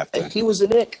be after. He was a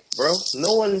Knick, bro.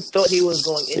 No one thought he was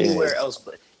going anywhere else,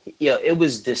 but it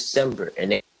was December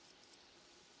and they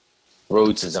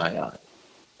rode to Zion.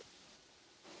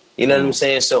 You know what I'm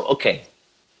saying? So okay.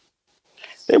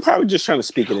 They're probably just trying to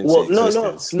speak it into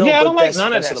existence. No. Yeah, I don't like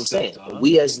none of that what I'm stuff, saying. though.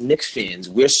 We as Knicks fans,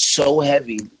 we're so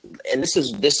heavy, and this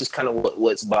is kind of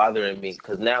what's bothering me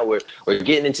because now we're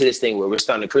getting into this thing where we're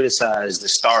starting to criticize the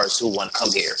stars who want to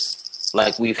come here.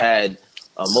 Like we've had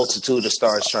a multitude of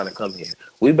stars trying to come here.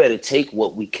 We better take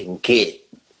what we can get.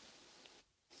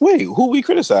 Wait, who we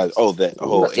criticize? Oh, that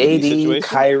whole AD situation?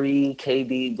 Kyrie,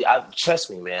 KD.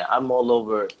 Trust me, man. I'm all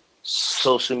over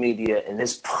social media, and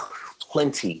there's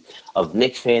plenty of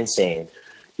Knicks fans saying,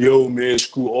 "Yo, man,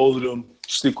 screw all of them.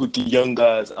 Stick with the young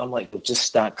guys." I'm like, but just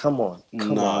stop. Come on.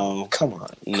 Come on.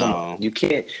 You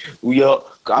can't. I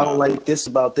don't like this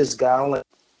about this guy. I don't like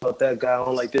about that guy. I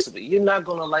don't like this. But you're not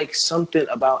gonna like something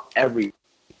about every.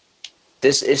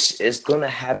 It's gonna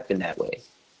happen that way.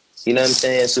 You know what I'm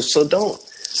saying? So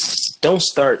don't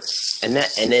start. And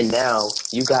then now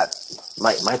you got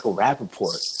Michael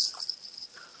Rappaport.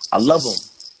 I love him.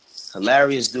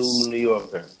 Hilarious dude, New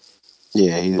Yorker.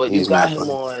 Yeah, but you got him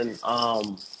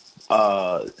on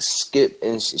Skip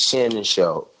and Shannon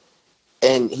show,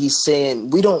 and he's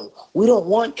saying we don't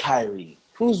want Kyrie.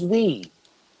 Who's we?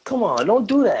 Come on, don't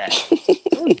do that.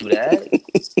 Don't do that.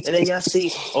 And then y'all see,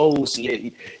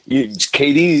 KD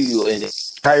and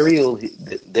Kyrie,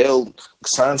 they'll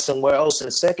sign somewhere else in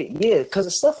a second. Yeah, because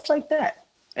of stuff like that.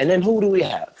 And then who do we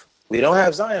have? We don't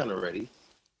have Zion already.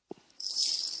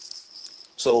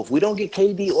 So if we don't get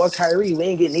KD or Kyrie, we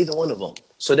ain't getting either one of them.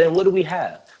 So then what do we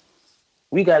have?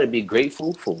 We got to be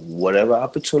grateful for whatever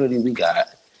opportunity we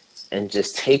got and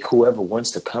just take whoever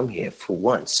wants to come here for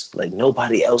once. Like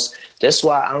nobody else. That's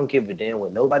why I don't give a damn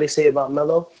what nobody say about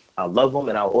Melo. I love him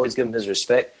and I'll always give him his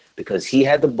respect because he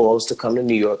had the balls to come to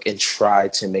New York and try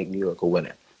to make New York a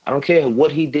winner. I don't care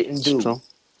what he didn't do.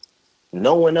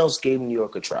 No one else gave New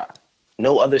York a try.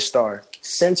 No other star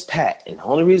since Pat. And the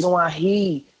only reason why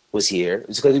he was here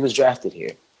is because he was drafted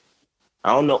here.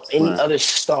 I don't know any other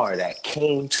star that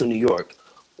came to New York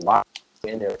while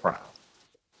in their prime.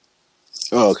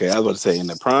 Oh, okay. I was about to say in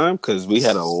the prime because we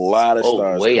had a lot of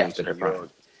stars way after their prime.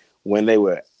 When they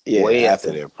were way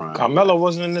after their prime. Carmelo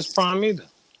wasn't in this prime either.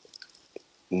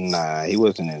 Nah, he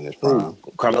wasn't in his prime.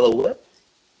 Carmelo what?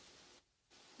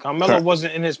 Carmelo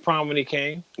wasn't in his prime when he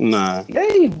came. Nah. Yeah,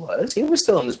 he was. He was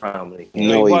still in his prime when he came.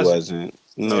 No, he wasn't.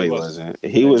 No, he wasn't.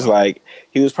 He was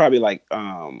probably like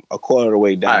a quarter of the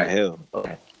way down the hill.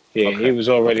 Okay. Yeah, he was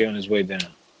already on his way down.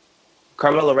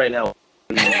 Carmelo right now,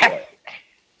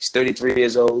 he's 33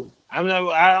 years old. I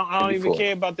don't even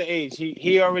care about the age.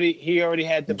 He already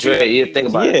had the. Dre, you think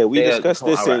about it. Yeah, we discussed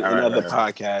this in another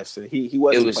podcast. He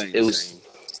wasn't playing the same.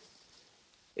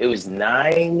 It was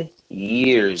 9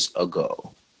 years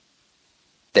ago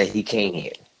that he came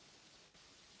here.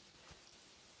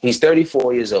 He's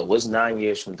 34 years old. What's 9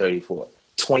 years from 34?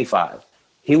 25.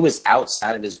 He was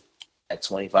outside of his at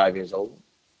 25 years old.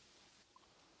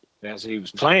 That's what he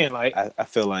was playing like. I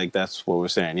feel like that's what we're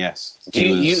saying. Yes,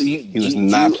 he was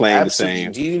not playing the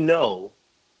same. Do you know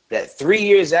that 3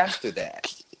 years after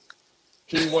that,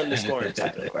 he won the scoring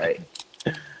title, right?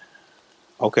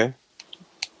 Okay.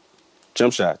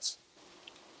 Jump shots.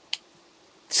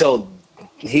 So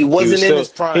he wasn't in his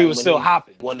prime. He was still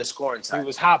hopping. Won the scoring title. He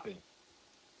was hopping.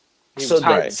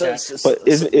 But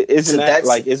isn't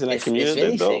that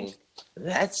cumulative though?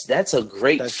 That's a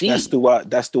great feat.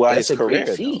 That's throughout his career.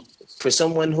 Great feat for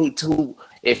someone who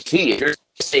if you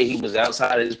say he was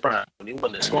outside of his prime when he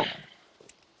won the scoring.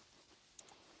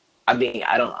 I mean,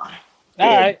 I don't know.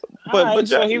 But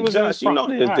so he was Josh, you know,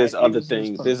 there's other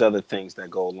things. There's other things that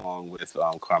go along with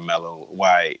Carmelo.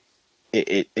 Why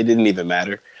it didn't even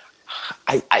matter.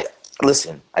 I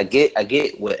listen. I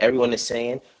get what everyone is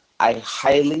saying. I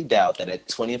highly doubt that at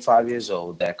 25 years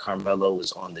old that Carmelo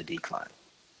was on the decline.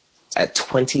 At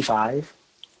 25.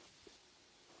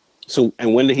 So,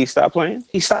 and when did he stop playing?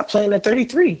 He stopped playing at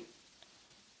 33.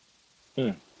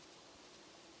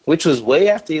 Which was way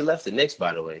after he left the Knicks,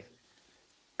 by the way.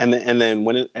 And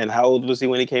then how old was he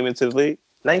when he came into the league?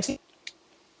 19.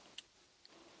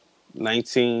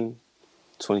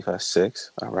 25,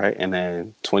 6. All right. And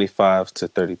then 25 to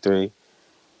 33.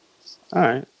 All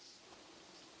right.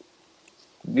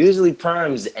 Usually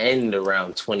primes end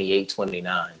around 28,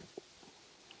 29.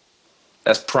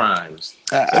 That's primes.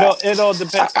 It all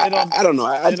depends. I don't know.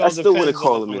 I still wouldn't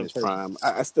call him in his prime.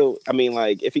 I mean,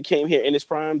 like, if he came here in his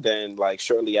prime, then, like,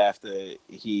 shortly after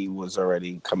he was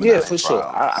already coming out. Yeah, for sure.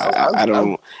 I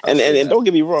don't. And don't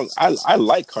get me wrong. I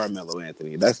like Carmelo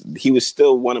Anthony. He was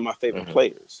still one of my favorite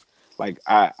players. Like,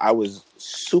 I was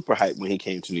super hyped when he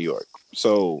came to New York.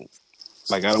 So,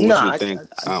 like, I don't want you to think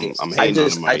I'm hating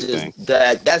on him or anything.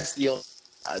 That's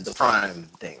the prime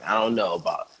thing. I don't know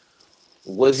about.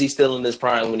 Was he still in his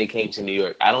prime when he came to New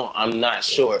York? I'm not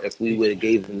sure if we would have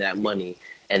gave him that money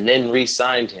and then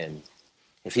re-signed him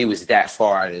if he was that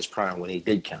far out of his prime when he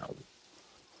did count.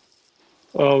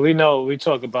 Well, we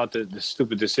talk about the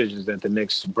stupid decisions that the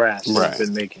Knicks brass has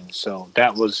been making. So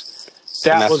that was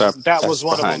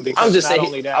one of them. I'm just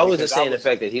saying. I was just saying the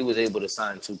fact that he was able to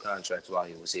sign 2 contracts while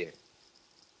he was here.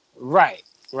 Right.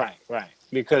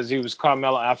 Because he was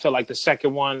Carmelo. I feel like the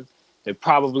second one, it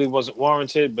probably wasn't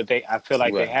warranted, but I feel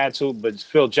like they had to. But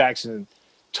Phil Jackson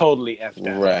totally effed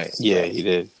that. Right. Yeah, he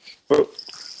did.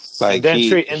 Like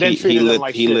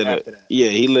he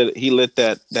lit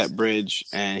that bridge,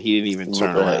 and he didn't even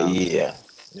turn around. Yeah.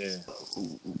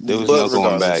 There was no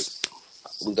going back.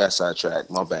 We got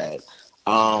sidetracked. My bad.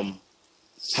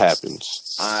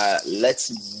 Happens.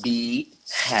 Let's be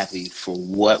happy for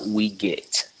what we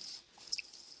get.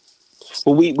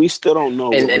 But we still don't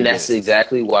know. And that's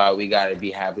exactly why we got to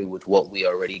be happy with what we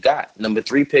already got. Number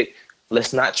 3 pick,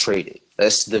 let's not trade it.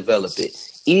 Let's develop it.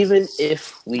 Even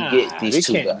if we get these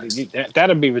 2 guys.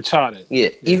 That'd be retarded. Yeah,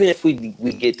 even if we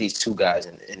get these 2 guys.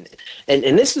 And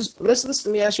this is, let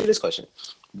me ask you this question.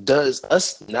 Does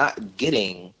us not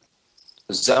getting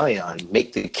Zion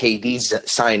make the KD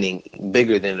signing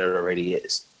bigger than it already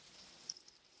is?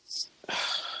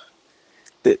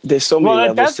 There's so many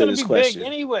levels to this question. That's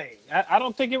going to be big anyway. I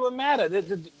don't think it would matter.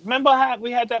 Remember how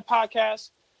we had that podcast,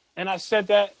 and I said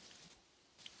that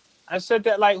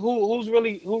like who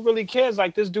really cares?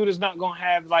 Like, this dude is not going to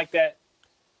have like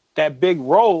that big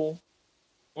role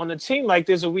on the team like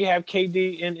this. If we have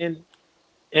KD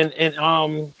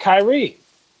and Kyrie,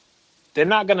 they're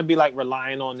not going to be like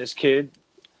relying on this kid,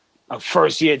 a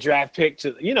first-year draft pick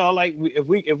to like if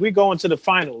we go into the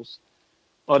finals.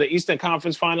 Or the Eastern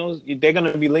Conference Finals, they're going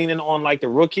to be leaning on like the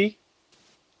rookie.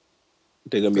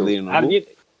 They're going to be leaning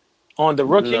on the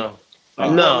rookie.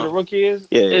 No, the rookie is.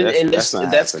 Yeah, that's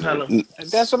kind of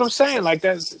that's what I'm saying. Like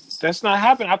that's not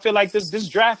happening. I feel like this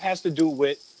draft has to do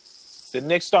with the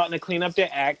Knicks starting to clean up their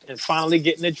act and finally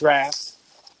getting the draft.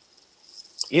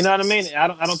 You know what I mean? I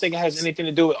don't think it has anything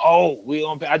to do with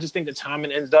I just think the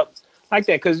timing ends up like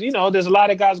that because there's a lot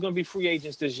of guys going to be free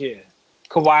agents this year.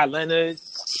 Kawhi Leonard.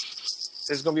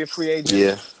 There's going to be a free agent.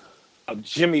 Yeah.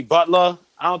 Jimmy Butler.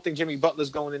 I don't think Jimmy Butler's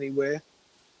going anywhere.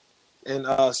 And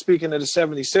speaking of the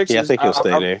 76ers. Yeah, I think he'll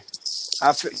stay there.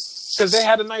 Because they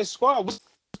had a nice squad. Was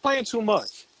playing too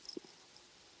much.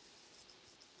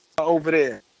 Over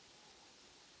there.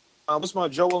 What's my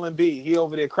Joel Embiid? He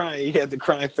over there crying. He had the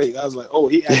crying face. I was like,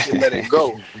 he actually let it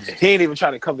go. He ain't even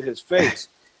trying to cover his face.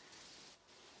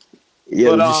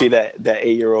 Yeah, did you see that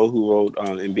 8-year-old who wrote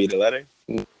Embiid a letter?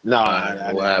 No,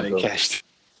 I didn't catch it.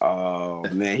 Oh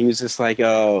man, he was just like,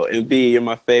 "Oh, Embiid, you're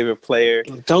my favorite player.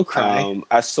 Don't cry."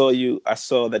 I saw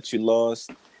that you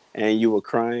lost, and you were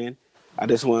crying. I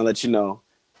just want to let you know,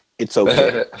 it's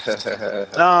okay.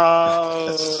 No,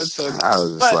 it's okay. I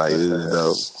was just like, "This is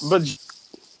dope." But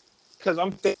because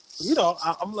I'm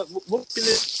like, what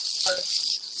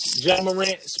is John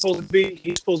Morant supposed to be?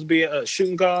 He's supposed to be a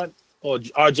shooting guard or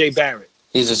R.J. Barrett.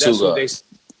 He's a shooting guard.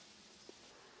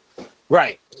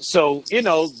 Right. So,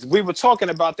 we were talking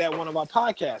about that one of our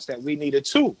podcasts that we needed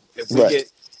 2.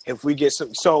 If we get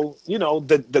some, so,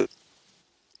 the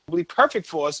really perfect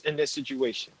for us in this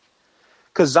situation.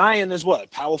 Because Zion is what?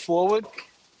 Power forward?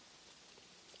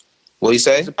 What do you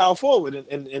say? He's a power forward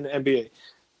in the NBA.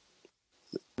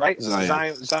 Right?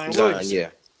 Zion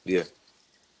Williamson. Yeah.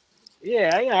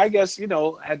 Yeah, I guess I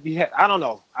don't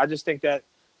know. I think that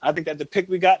the pick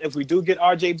we got, if we do get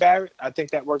RJ Barrett, I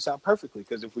think that works out perfectly.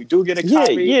 Because if we do get a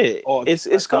Kyrie or it's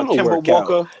gonna Kemba work out,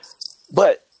 Walker,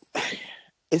 but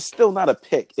it's still not a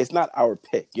pick. It's not our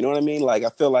pick. You know what I mean? Like I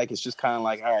feel like it's just kind of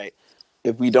like, all right,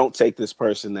 if we don't take this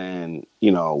person, then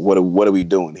what are we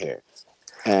doing here?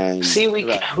 And see, we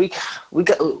got.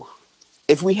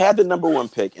 If we had the number one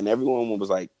pick and everyone was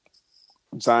like,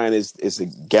 Zion is a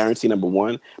guarantee number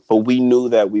one, but we knew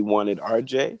that we wanted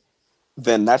RJ,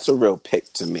 then that's a real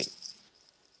pick to me.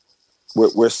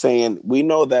 We're saying we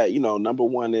know that number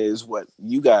one is what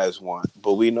you guys want,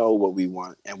 but we know what we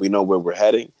want and we know where we're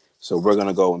heading, so we're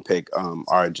gonna go and pick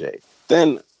RJ.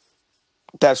 Then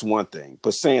that's one thing.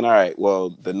 But saying, all right, well,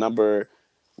 the number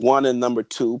one and number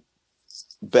two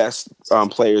best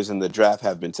players in the draft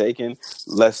have been taken.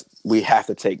 We have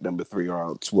to take number three, or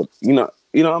else what what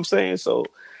I'm saying. So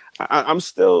I'm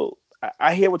still.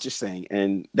 I hear what you're saying,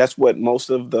 and that's what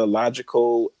most of the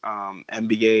logical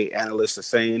NBA analysts are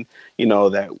saying.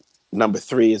 That number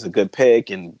three is a good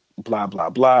pick, and blah blah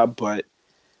blah. But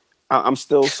I'm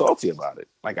still salty about it.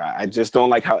 Like I just don't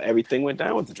like how everything went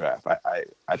down with the draft.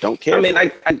 I don't care. I mean, I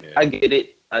get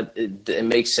it. It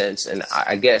makes sense, and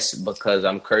I guess because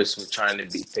I'm cursed with trying to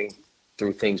think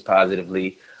through things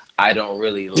positively, I don't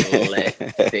really let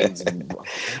things. I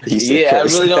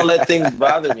really don't let things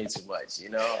bother me too much.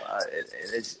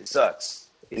 It sucks.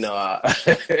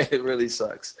 It really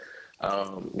sucks.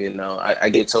 I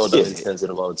get told I'm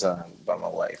insensitive all the time by my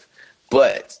wife,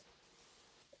 but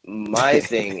my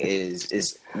thing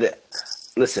is that,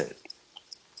 listen,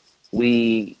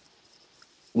 we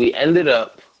ended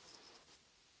up,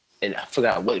 and I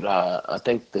forgot what I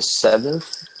think the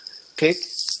 7th pick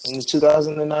in the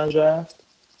 2009 draft.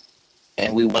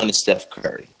 And we wanted Steph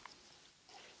Curry.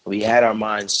 We had our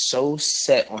minds so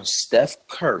set on Steph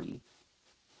Curry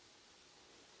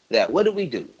that what did we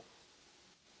do?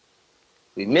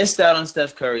 We missed out on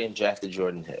Steph Curry and drafted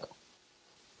Jordan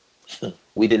Hill.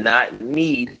 We did not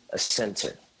need a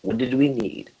center. What did we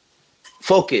need?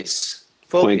 Focus.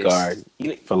 Point guard.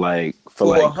 For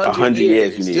 100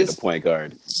 years, you needed a point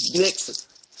guard.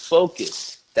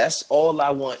 Focus. That's all I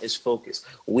want is focus.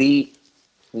 We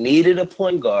needed a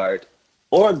point guard.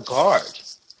 Or guard.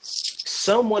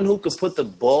 Someone who could put the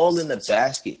ball in the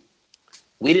basket.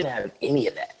 We didn't have any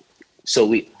of that. So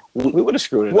we would have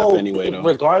screwed it up anyway, though.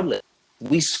 Regardless,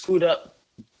 we screwed up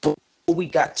before we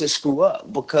got to screw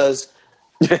up. Because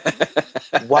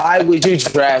why would you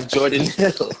draft Jordan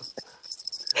Hill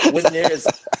when there's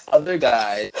other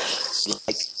guys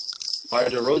like DeMar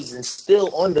DeRozan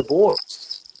still on the board?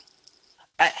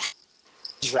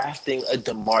 Drafting a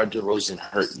DeMar DeRozan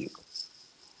hurt you.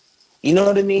 You know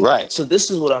what I mean? Right. So this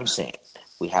is what I'm saying.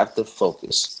 We have to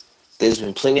focus. There's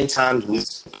been plenty of times we've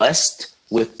blessed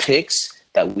with picks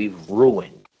that we've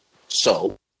ruined.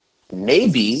 So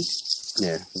maybe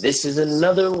this is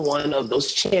another one of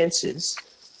those chances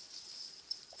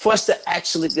for us to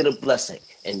actually get a blessing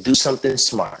and do something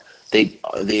smart. They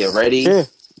already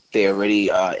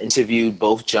interviewed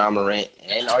both Ja Morant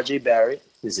and RJ Barrett.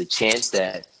 There's a chance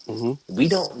that we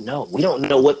don't know. We don't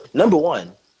know what. Number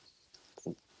one,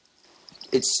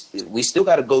 we still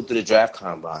got to go through the draft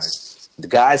combine. The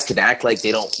guys can act like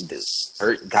they don't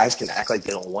hurt. Guys can act like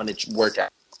they don't want to work out.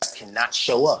 Guys cannot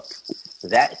show up.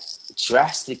 That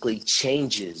drastically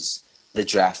changes the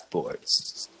draft board.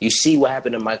 You see what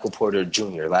happened to Michael Porter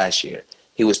Jr. last year.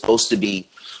 He was supposed to be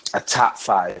a top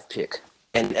 5 pick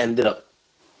and ended up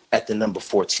at the number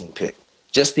 14 pick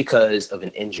just because of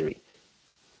an injury.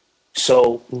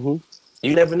 So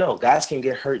you never know. Guys can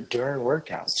get hurt during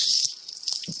workouts.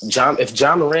 If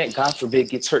Ja Morant, God forbid,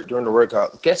 gets hurt during the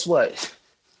workout, guess what?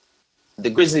 The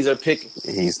Grizzlies are picking.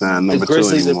 He's not number 2 anymore.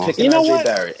 The Grizzlies are picking RJ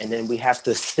Barrett, and then we have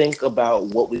to think about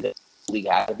what we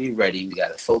got to be ready. We got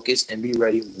to focus and be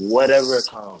ready, whatever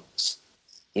comes.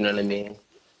 You know what I mean?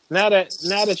 Now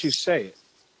that you say it,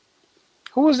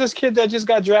 who was this kid that just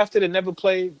got drafted and never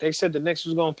played? They said the Knicks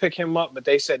was going to pick him up, but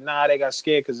they said they got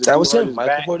scared because that was him,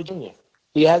 Michael Porter Jr.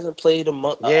 He hasn't played a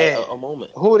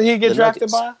moment. Who did he get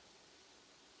drafted Nuggets. by?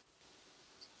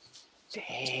 Damn.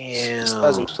 He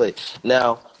hasn't played.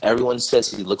 Now, everyone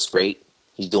says he looks great.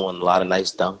 He's doing a lot of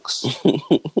nice dunks.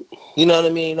 You know what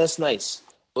I mean? That's nice.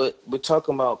 But we're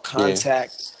talking about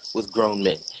contact with grown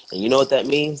men. And you know what that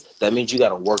means? That means you got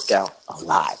to work out a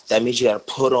lot. That means you got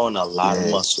to put on a lot of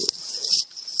muscle.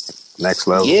 Next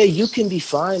level. Yeah, you can be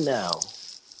fine now.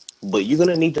 But you're going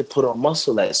to need to put on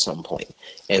muscle at some point.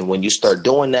 And when you start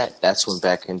doing that, that's when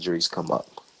back injuries come up.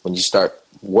 When you start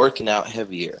working out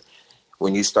heavier.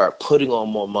 When you start putting on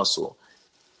more muscle.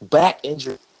 Back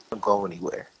injuries don't go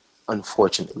anywhere,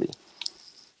 unfortunately.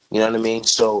 You know what I mean?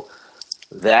 So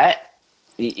that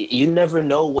you never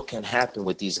know what can happen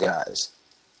with these guys.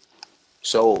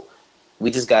 So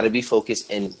we just got to be focused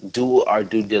and do our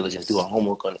due diligence, do our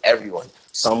homework on everyone.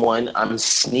 Someone I'm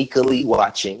sneakily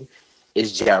watching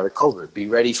is Jarrett Culver. Be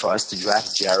ready for us to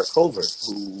draft Jarrett Culver,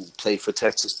 who played for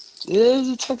Texas. Is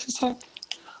it Texas Tech?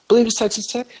 I believe it's Texas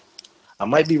Tech. I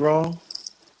might be wrong.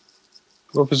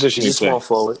 What position He's a small play?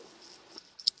 forward.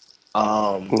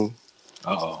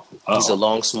 He's a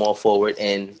long, small forward,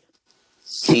 and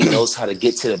he knows how to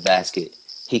get to the basket.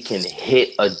 He can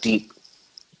hit a deep,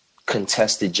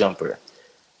 contested jumper.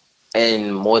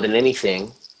 And more than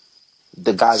anything,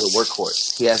 the guy's a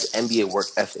workhorse. He has NBA work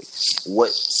ethic.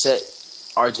 What set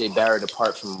RJ Barrett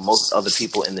apart from most other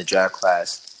people in the draft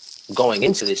class going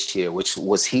into this year, which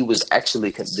was he was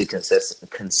actually the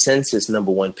consensus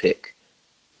number one pick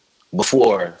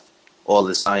before all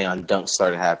this Zion dunk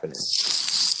started happening.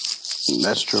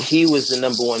 That's true. He was the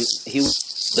number one.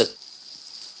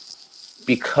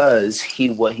 Because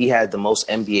he had the most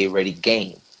NBA ready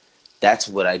game. That's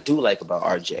what I do like about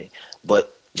RJ.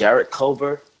 But Jarrett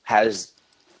Culver has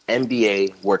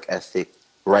NBA work ethic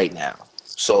right now.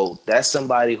 So that's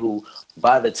somebody who,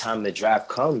 by the time the draft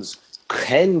comes,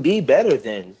 can be better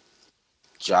than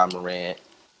Ja Morant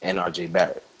and RJ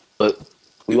Barrett. But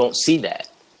we won't see that.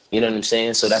 You know what I'm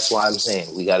saying? So that's why I'm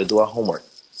saying we got to do our homework.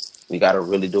 We got to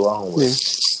really do our homework. Yeah.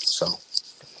 So,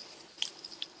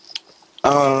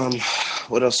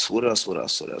 what else?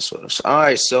 All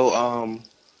right, so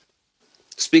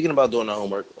speaking about doing our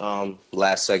homework,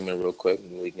 last segment real quick,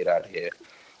 and we can get out of here.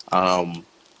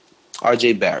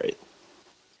 RJ Barrett,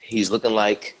 he's looking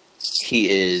like he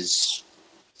is.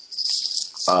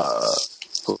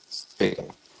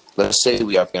 Let's say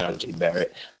we are picking RJ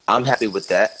Barrett. I'm happy with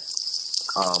that.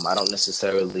 I don't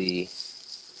necessarily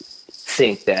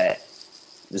think that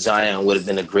Zion would have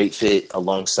been a great fit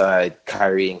alongside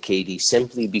Kyrie and KD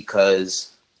simply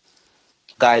because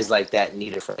guys like that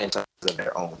need a franchise of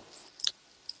their own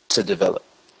to develop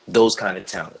those kind of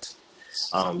talents.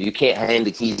 You can't hand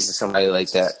the keys to somebody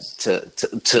like that to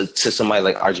somebody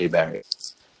like RJ Barrett.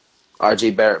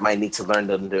 RJ Barrett might need to learn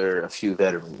under a few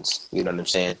veterans. You know what I'm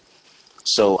saying?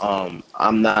 So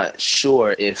I'm not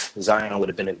sure if Zion would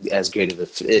have been as great of a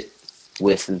fit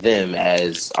with them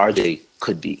as RJ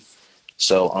could be.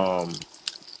 So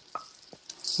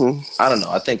I don't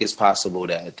know. I think it's possible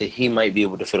that he might be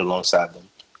able to fit alongside them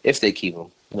if they keep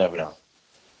him. You never know.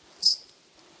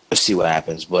 Let's see what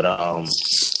happens. But I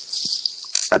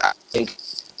think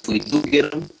if we do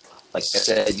get him, like I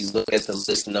said, you look at the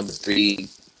list, number 3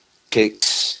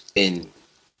 picks in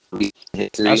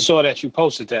history. I saw that you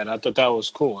posted that. I thought that was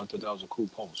cool. I thought that was a cool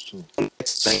post too.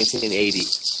 1980.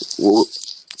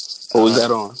 What was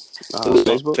that on?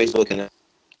 Facebook? Facebook and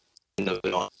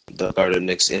on the Barrett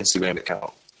Knicks Instagram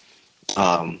account.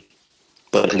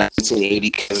 But in 1980,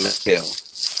 Kevin McHale.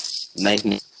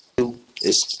 1982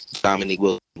 is Dominique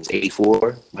Wilkins.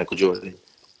 84, Michael Jordan.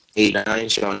 89,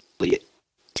 Sean Elliott.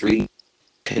 3,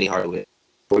 Penny Hardaway.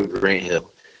 4, Grant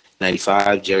Hill.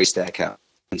 95, Jerry Stackhouse.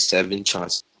 97,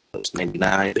 Chauncey.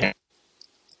 99,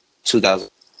 2000,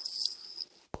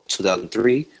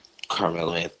 2003,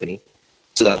 Carmelo Anthony.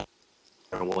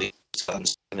 2001,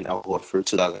 2007, Al Horford.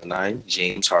 2009,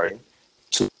 James Harden.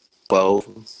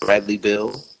 2012, Bradley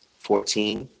Beal.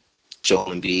 14, Joel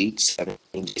Embiid.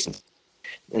 17, Jason.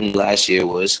 And last year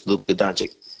was Luka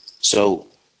Doncic. So,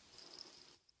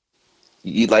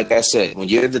 like I said, when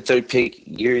you're the third pick,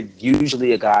 you're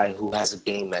usually a guy who has a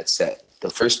game that's set. The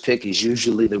first pick is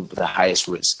usually the highest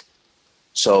risk.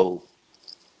 So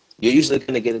you're usually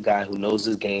going to get a guy who knows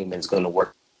his game and is going to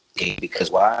work the game because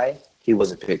why? He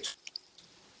wasn't picked.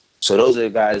 So those are the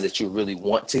guys that you really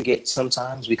want to get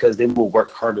sometimes because they will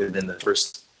work harder than the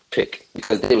first pick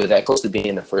because they were that close to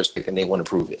being the first pick and they want to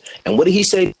prove it. And what did he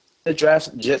say in the draft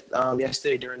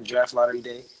yesterday during the draft lottery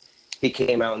day? He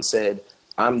came out and said,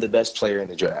 "I'm the best player in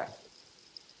the draft."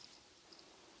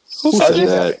 Who said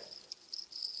that?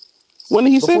 When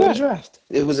did he say that? Draft.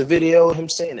 It was a video of him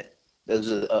saying it. There was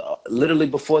literally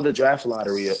before the draft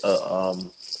lottery.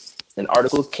 An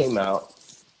article came out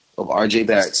of RJ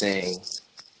Barrett saying,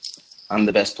 "I'm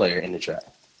the best player in the draft."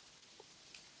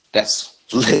 That's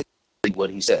literally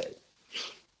what he said.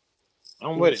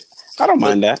 I'm with it. I don't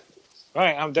mind that.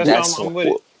 Right, I'm with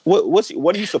it.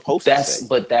 What are you supposed to say?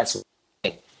 But that's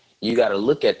you got to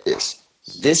look at this.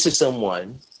 This is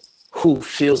someone who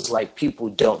feels like people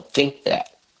don't think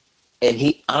that. And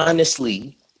he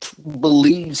honestly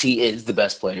believes he is the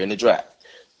best player in the draft.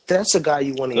 That's a guy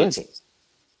you want on your team.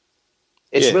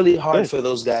 It's really hard for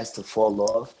those guys to fall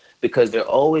off because they're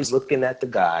always looking at the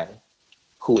guy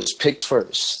who is picked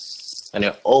first and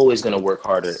they're always going to work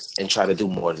harder and try to do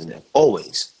more than them.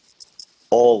 Always.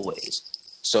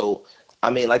 So, I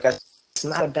mean, like I said, it's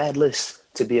not a bad list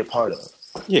to be a part of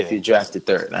if you drafted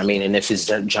third. I mean, and if it's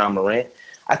John Morant,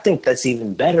 I think that's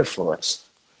even better for us.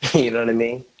 You know what I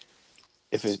mean?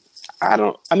 Because,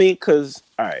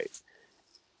 all right,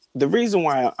 the reason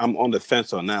why I'm on the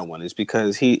fence on that one is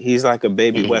because he's like a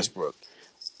baby Westbrook.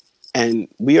 And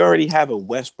we already have a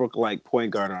Westbrook-like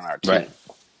point guard on our team. Right.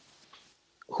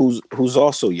 Who's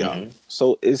also young.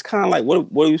 So it's kind of like, what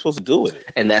are we supposed to do with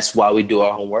it? And that's why we do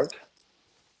our homework.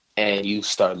 And you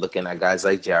start looking at guys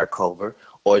like Jared Culver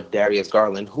or Darius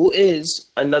Garland, who is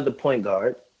another point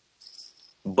guard,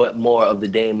 but more of the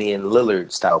Damian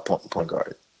Lillard style point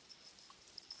guard.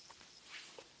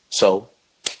 So,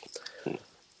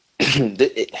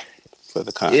 for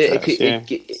the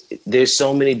contrast, there's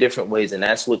so many different ways, and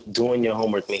that's what doing your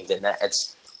homework means. And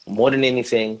that's more than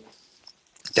anything,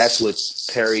 that's what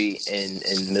Perry and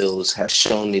Mills have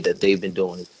shown me that they've been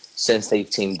doing since they've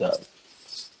teamed up.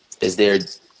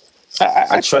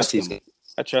 I trust these guys.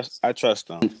 I trust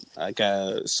them. Like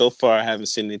so far, I haven't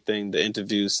seen anything. The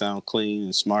interviews sound clean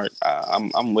and smart.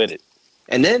 I'm with it.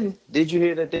 And then, did you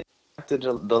hear that after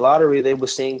the lottery, they were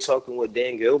seen talking with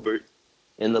Dan Gilbert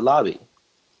in the lobby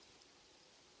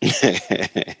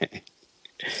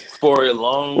for a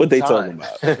long time? What they talking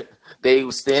about? They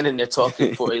were standing there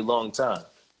talking for a long time.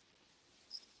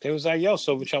 They was like, yo,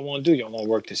 so what y'all want to do? Y'all want to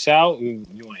work this out? You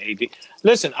want AD?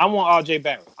 Listen, I want RJ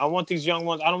Barrett. I want these young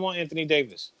ones. I don't want Anthony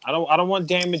Davis. I don't want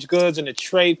damaged goods in the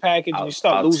trade package. And you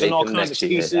start losing all kinds of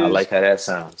pieces. I like how that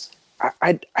sounds.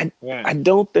 I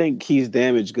don't think he's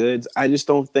damaged goods. I just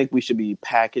don't think we should be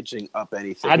packaging up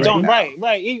anything.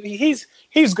 Right.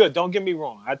 He's good. Don't get me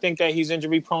wrong. I think that he's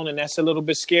injury prone, and that's a little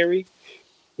bit scary.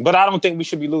 But I don't think we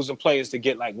should be losing players to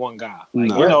get like one guy.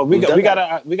 Like, we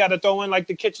gotta throw in like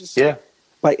the kitchen sink. Yeah.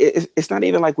 Like it's not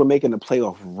even like we're making a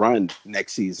playoff run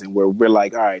next season where we're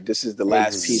like, all right, this is the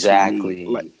last piece. Exactly.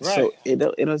 So it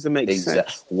doesn't make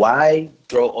sense. Why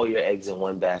throw all your eggs in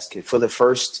one basket for the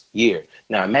first year?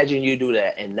 Now imagine you do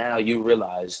that, and now you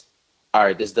realize, all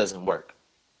right, this doesn't work.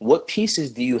 What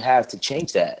pieces do you have to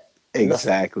change that?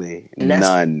 Exactly.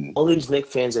 None. All these Knicks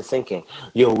fans are thinking,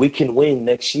 yo, we can win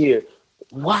next year.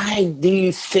 Why do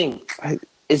you think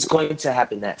it's going to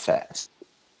happen that fast?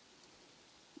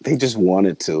 They just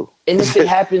wanted to. And if it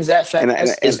happens that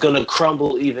fast, it's going to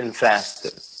crumble even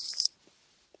faster.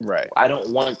 Right. I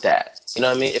don't want that. You know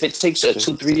what I mean? If it takes a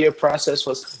 2-3 year process,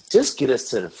 just get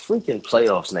us to the freaking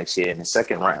playoffs next year in the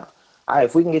second round. All right,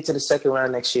 if we can get to the second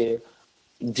round next year,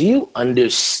 do you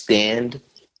understand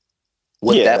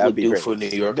what that would do for New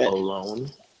York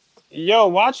alone? Yo,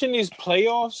 watching these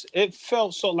playoffs, it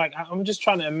felt so like I'm just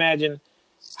trying to imagine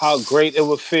how great it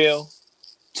would feel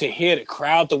to hear the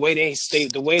crowd, the way they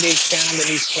sound in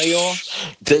these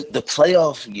playoffs. The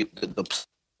playoff, the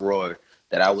roar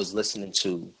that I was listening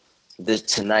to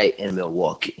tonight in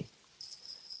Milwaukee.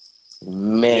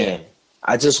 Man,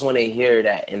 I just want to hear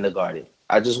that in the Garden.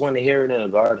 I just want to hear it in the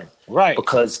Garden. Right.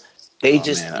 Because they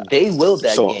willed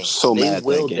that game. So they mad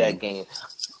willed that game.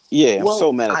 Yeah, I'm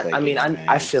so mad at that game.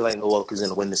 I feel like Milwaukee's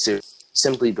going to win the series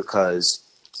simply because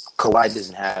Kawhi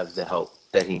doesn't have the help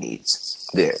that he needs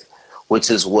there, which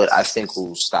is what I think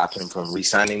will stop him from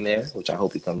re-signing there, which I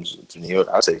hope he comes to New York.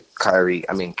 I would say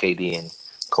KD and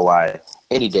Kawhi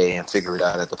any day and figure it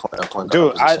out at the point.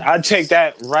 Dude, I take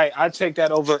that, right? I take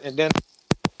that over and then...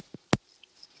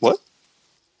 What?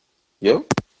 Yo?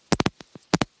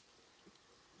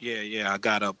 Yeah, I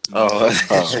got up. Oh.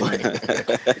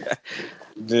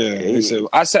 Yeah, so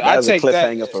I take that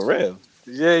cliffhanger for real.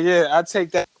 Yeah, I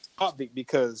take that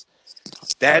because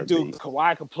that dude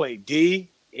Kawhi could play D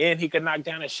and he could knock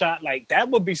down a shot. Like that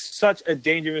would be such a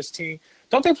dangerous team.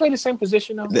 Don't they play the same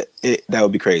position though? That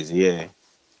would be crazy. Yeah,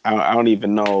 I don't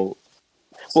even know.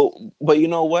 Well, but you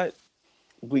know what?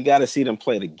 We got to see them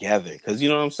play together because you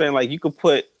know what I'm saying. Like you could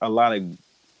put a lot of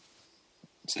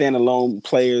standalone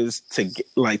players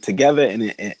together and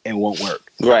it won't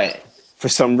work. Right. For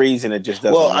some reason, it just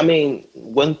doesn't. Well, work. I mean,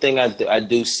 one thing I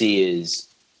do see is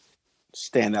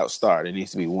standout star. There needs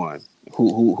to be one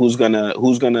who's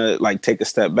gonna like take a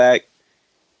step back.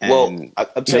 And, I'll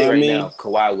tell you right now,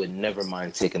 Kawhi would never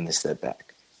mind taking this step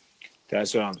back.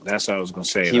 That's what I was gonna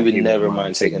say. He would never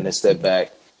mind taking this step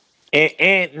back.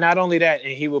 And not only that,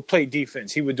 and he would play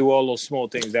defense. He would do all those small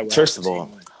things that would. First of all,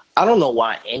 I don't know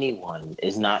why anyone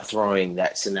is not throwing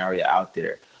that scenario out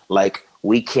there. Like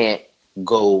we can't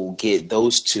go get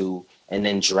those two and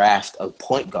then draft a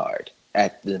point guard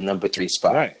at the number 3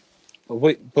 spot. Right.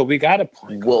 But we got a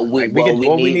point guard. Well, we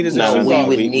would need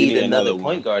another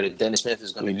point guard if Dennis Smith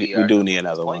is going to be we do need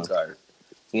another point guard.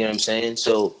 You know what I'm saying?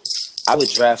 So I would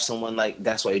draft someone like,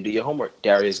 that's why you do your homework,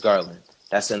 Darius Garland.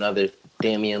 That's another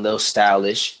Damian Lillard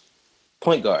stylish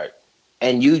point guard.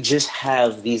 And you just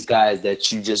have these guys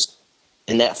that you just,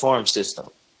 in that farm system,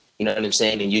 you know what I'm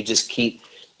saying? And you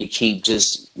keep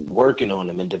just working on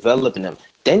them and developing them.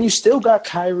 Then you still got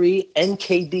Kyrie and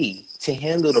KD to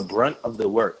handle the brunt of the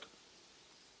work.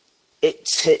 It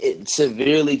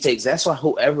severely takes, that's why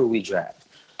whoever we draft,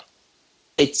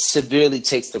 it severely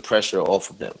takes the pressure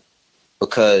off of them.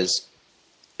 Because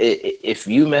if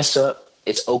you mess up,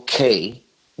 it's okay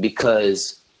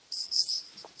because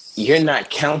you're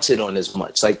not counted on as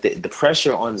much. Like the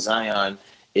pressure on Zion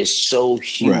is so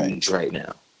huge right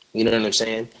now. You know what I'm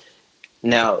saying?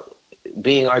 Now,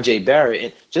 being RJ Barrett,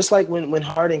 and just like when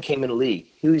Harden came in the league,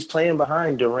 he was playing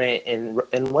behind Durant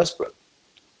and Westbrook.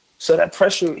 So that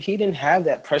pressure, he didn't have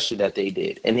that pressure that they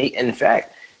did. And in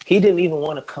fact, he didn't even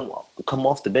want to come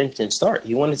off the bench and start.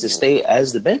 He wanted to stay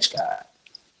as the bench guy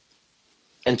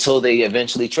until they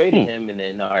eventually traded him. And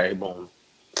then, all right, boom.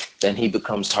 Then he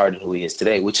becomes Harden who he is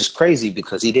today, which is crazy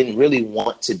because he didn't really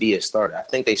want to be a starter. I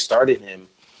think they started him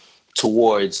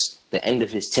towards the end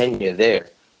of his tenure there.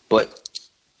 But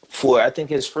for, I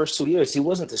think, his first 2 years, he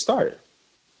wasn't the starter.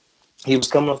 He was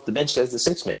coming off the bench as the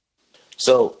sixth man.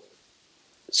 So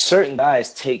certain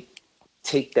guys take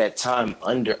that time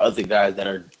under other guys that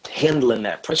are handling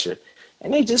that pressure,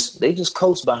 and they just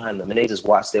coast behind them, and they just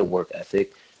watch their work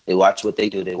ethic. They watch what they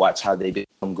do. They watch how they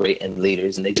become great and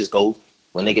leaders, and they just go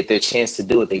when they get their chance to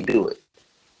do it. They do it.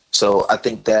 So I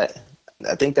think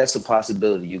that's a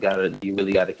possibility. You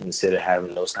really gotta consider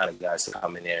having those kind of guys to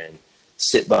come in there and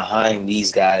sit behind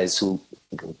these guys who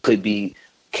could be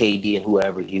KD and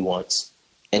whoever he wants,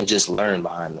 and just learn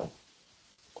behind them.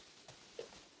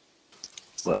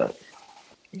 But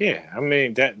yeah, I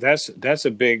mean that's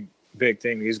a big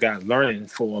thing. These guys learning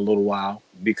for a little while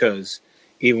because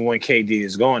even when KD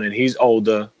is gone and he's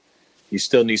older, you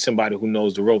still need somebody who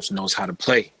knows the ropes, knows how to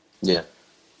play. Yeah.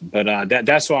 But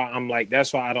that's why I'm like,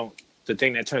 that's why I don't. The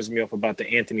thing that turns me off about the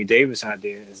Anthony Davis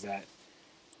idea is that,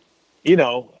 you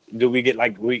know, do we get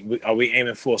like are we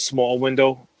aiming for a small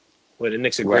window where the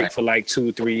Knicks are great for like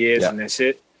 2-3 years and that's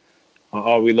it? Or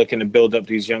are we looking to build up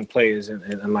these young players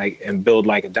and build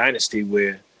like a dynasty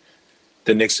where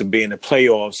the Knicks will be in the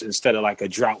playoffs instead of like a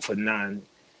drought for 9,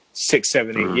 6,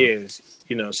 7, 8 years?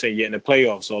 You know, say you're in the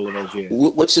playoffs all of those years.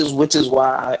 Which is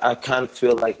why I kind of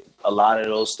feel like a lot of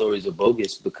those stories are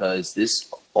bogus because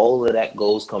all of that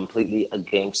goes completely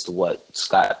against what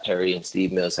Scott Perry and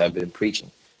Steve Mills have been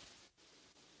preaching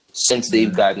since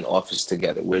they've gotten office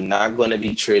together. We're not going to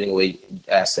be trading away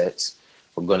assets.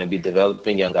 We're going to be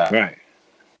developing young guys. Right.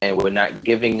 And we're not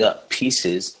giving up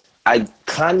pieces. I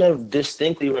kind of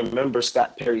distinctly remember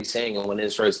Scott Perry saying in one of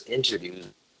his first interviews,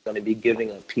 we're going to be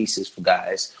giving up pieces for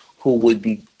guys who would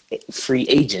be free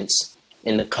agents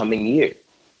in the coming year.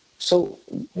 So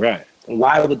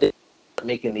why would they start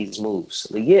making these moves?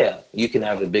 Like, yeah, you can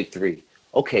have the big three.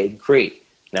 Okay, great.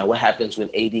 Now what happens when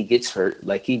AD gets hurt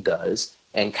like he does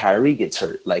and Kyrie gets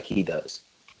hurt like he does?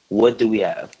 What do we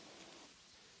have?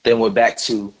 Then we're back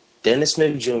to Dennis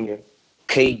Smith Jr.,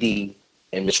 KD,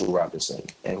 and Mitchell Robinson.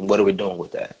 And what are we doing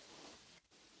with that?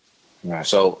 Right.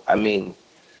 So, I mean,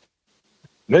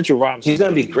 Mitchell Robinson, he's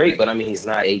going to be great, but I mean, he's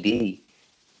not AD.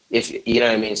 If you know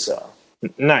what I mean, so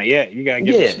not yet. You got to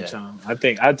give him some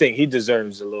time. I think he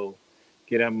deserves a little.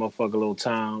 Get that motherfucker a little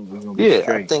time. We're gonna be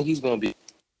straight. I think he's going to be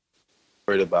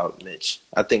worried about Mitch.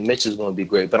 I think Mitch is going to be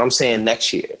great, but I'm saying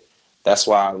next year. That's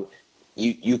why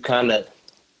you kind of.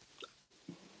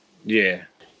 Yeah.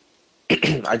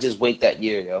 I just wait that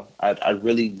year, yo. I'd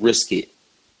really risk it.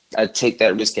 I'd take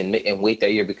that risk and wait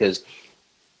that year because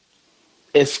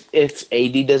if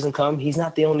AD doesn't come, he's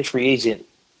not the only free agent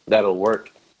that'll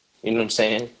work. You know what I'm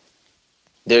saying?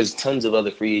 There's tons of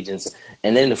other free agents.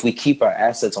 And then if we keep our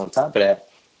assets on top of that,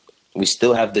 we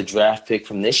still have the draft pick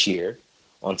from this year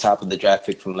on top of the draft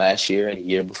pick from last year and the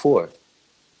year before.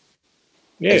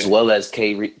 Yeah. As well as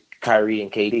Kyrie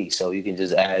and KD. So you can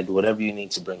just add whatever you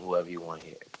need to bring whoever you want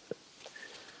here.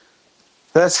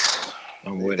 That's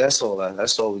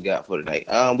all we got for tonight.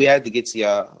 We had to get to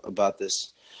y'all about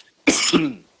this.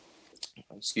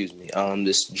 Excuse me.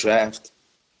 This draft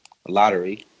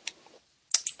lottery.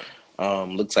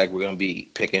 Looks like we're gonna be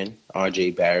picking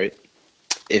RJ Barrett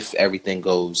if everything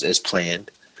goes as planned.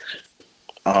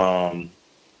 I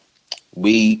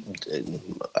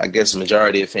guess the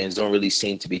majority of fans don't really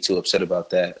seem to be too upset about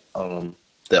that.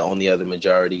 The only other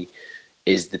majority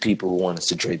is the people who want us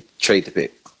to trade the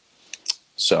pick.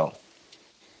 So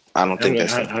I don't think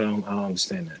that's. I don't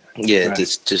understand that. Yeah, right.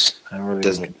 It just really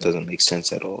doesn't make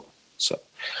sense at all. So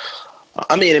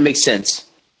I mean, it makes sense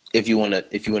if you want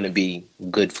to be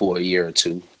good for a year or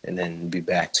two and then be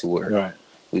back to where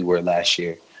we were last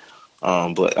year.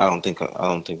 But I don't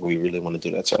think we really want to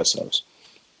do that to ourselves.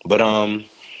 But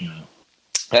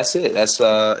that's it. That's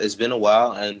it's been a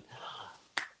while, and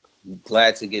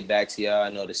glad to get back to y'all. I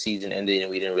know the season ended and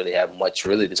we didn't really have much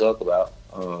really to talk about.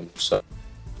 So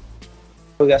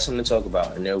we got something to talk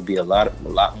about, and there will be a lot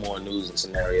more news and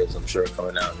scenarios, I'm sure,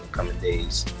 coming out in the coming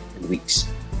days and weeks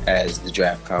as the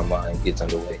draft combine gets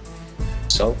underway.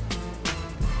 So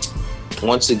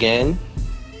once again,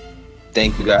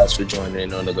 thank you guys for joining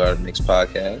in on the Garden Knicks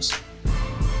podcast.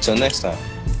 Until next time.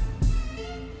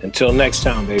 Until next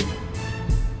time, baby.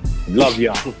 Love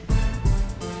y'all. All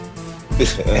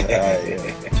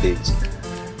right, peace.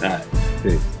 All right,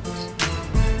 peace.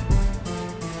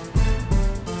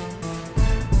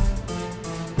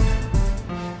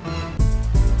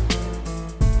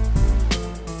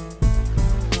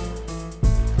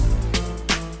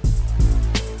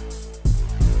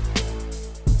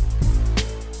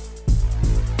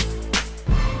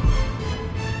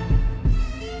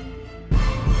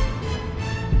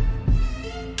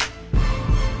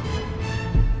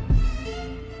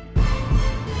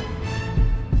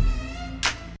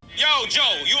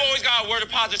 Joe, you always got a word of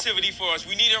positivity for us.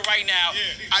 We need it right now.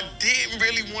 Yeah. I didn't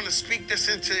really want to speak this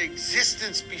into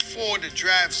existence before the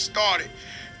draft started.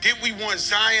 Did we want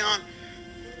Zion?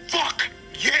 Fuck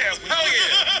yeah. Hell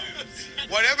yeah.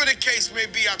 Whatever the case may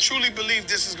be, I truly believe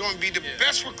this is going to be the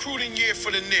best recruiting year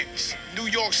for the Knicks. New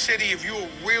York City, if you're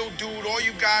a real dude, all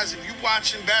you guys, if you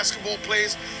watching basketball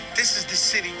players, this is the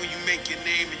city where you make your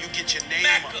name and you get your name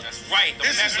Mecca. up. That's right.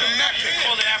 This is the Mecca. They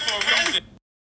call it that for a reason.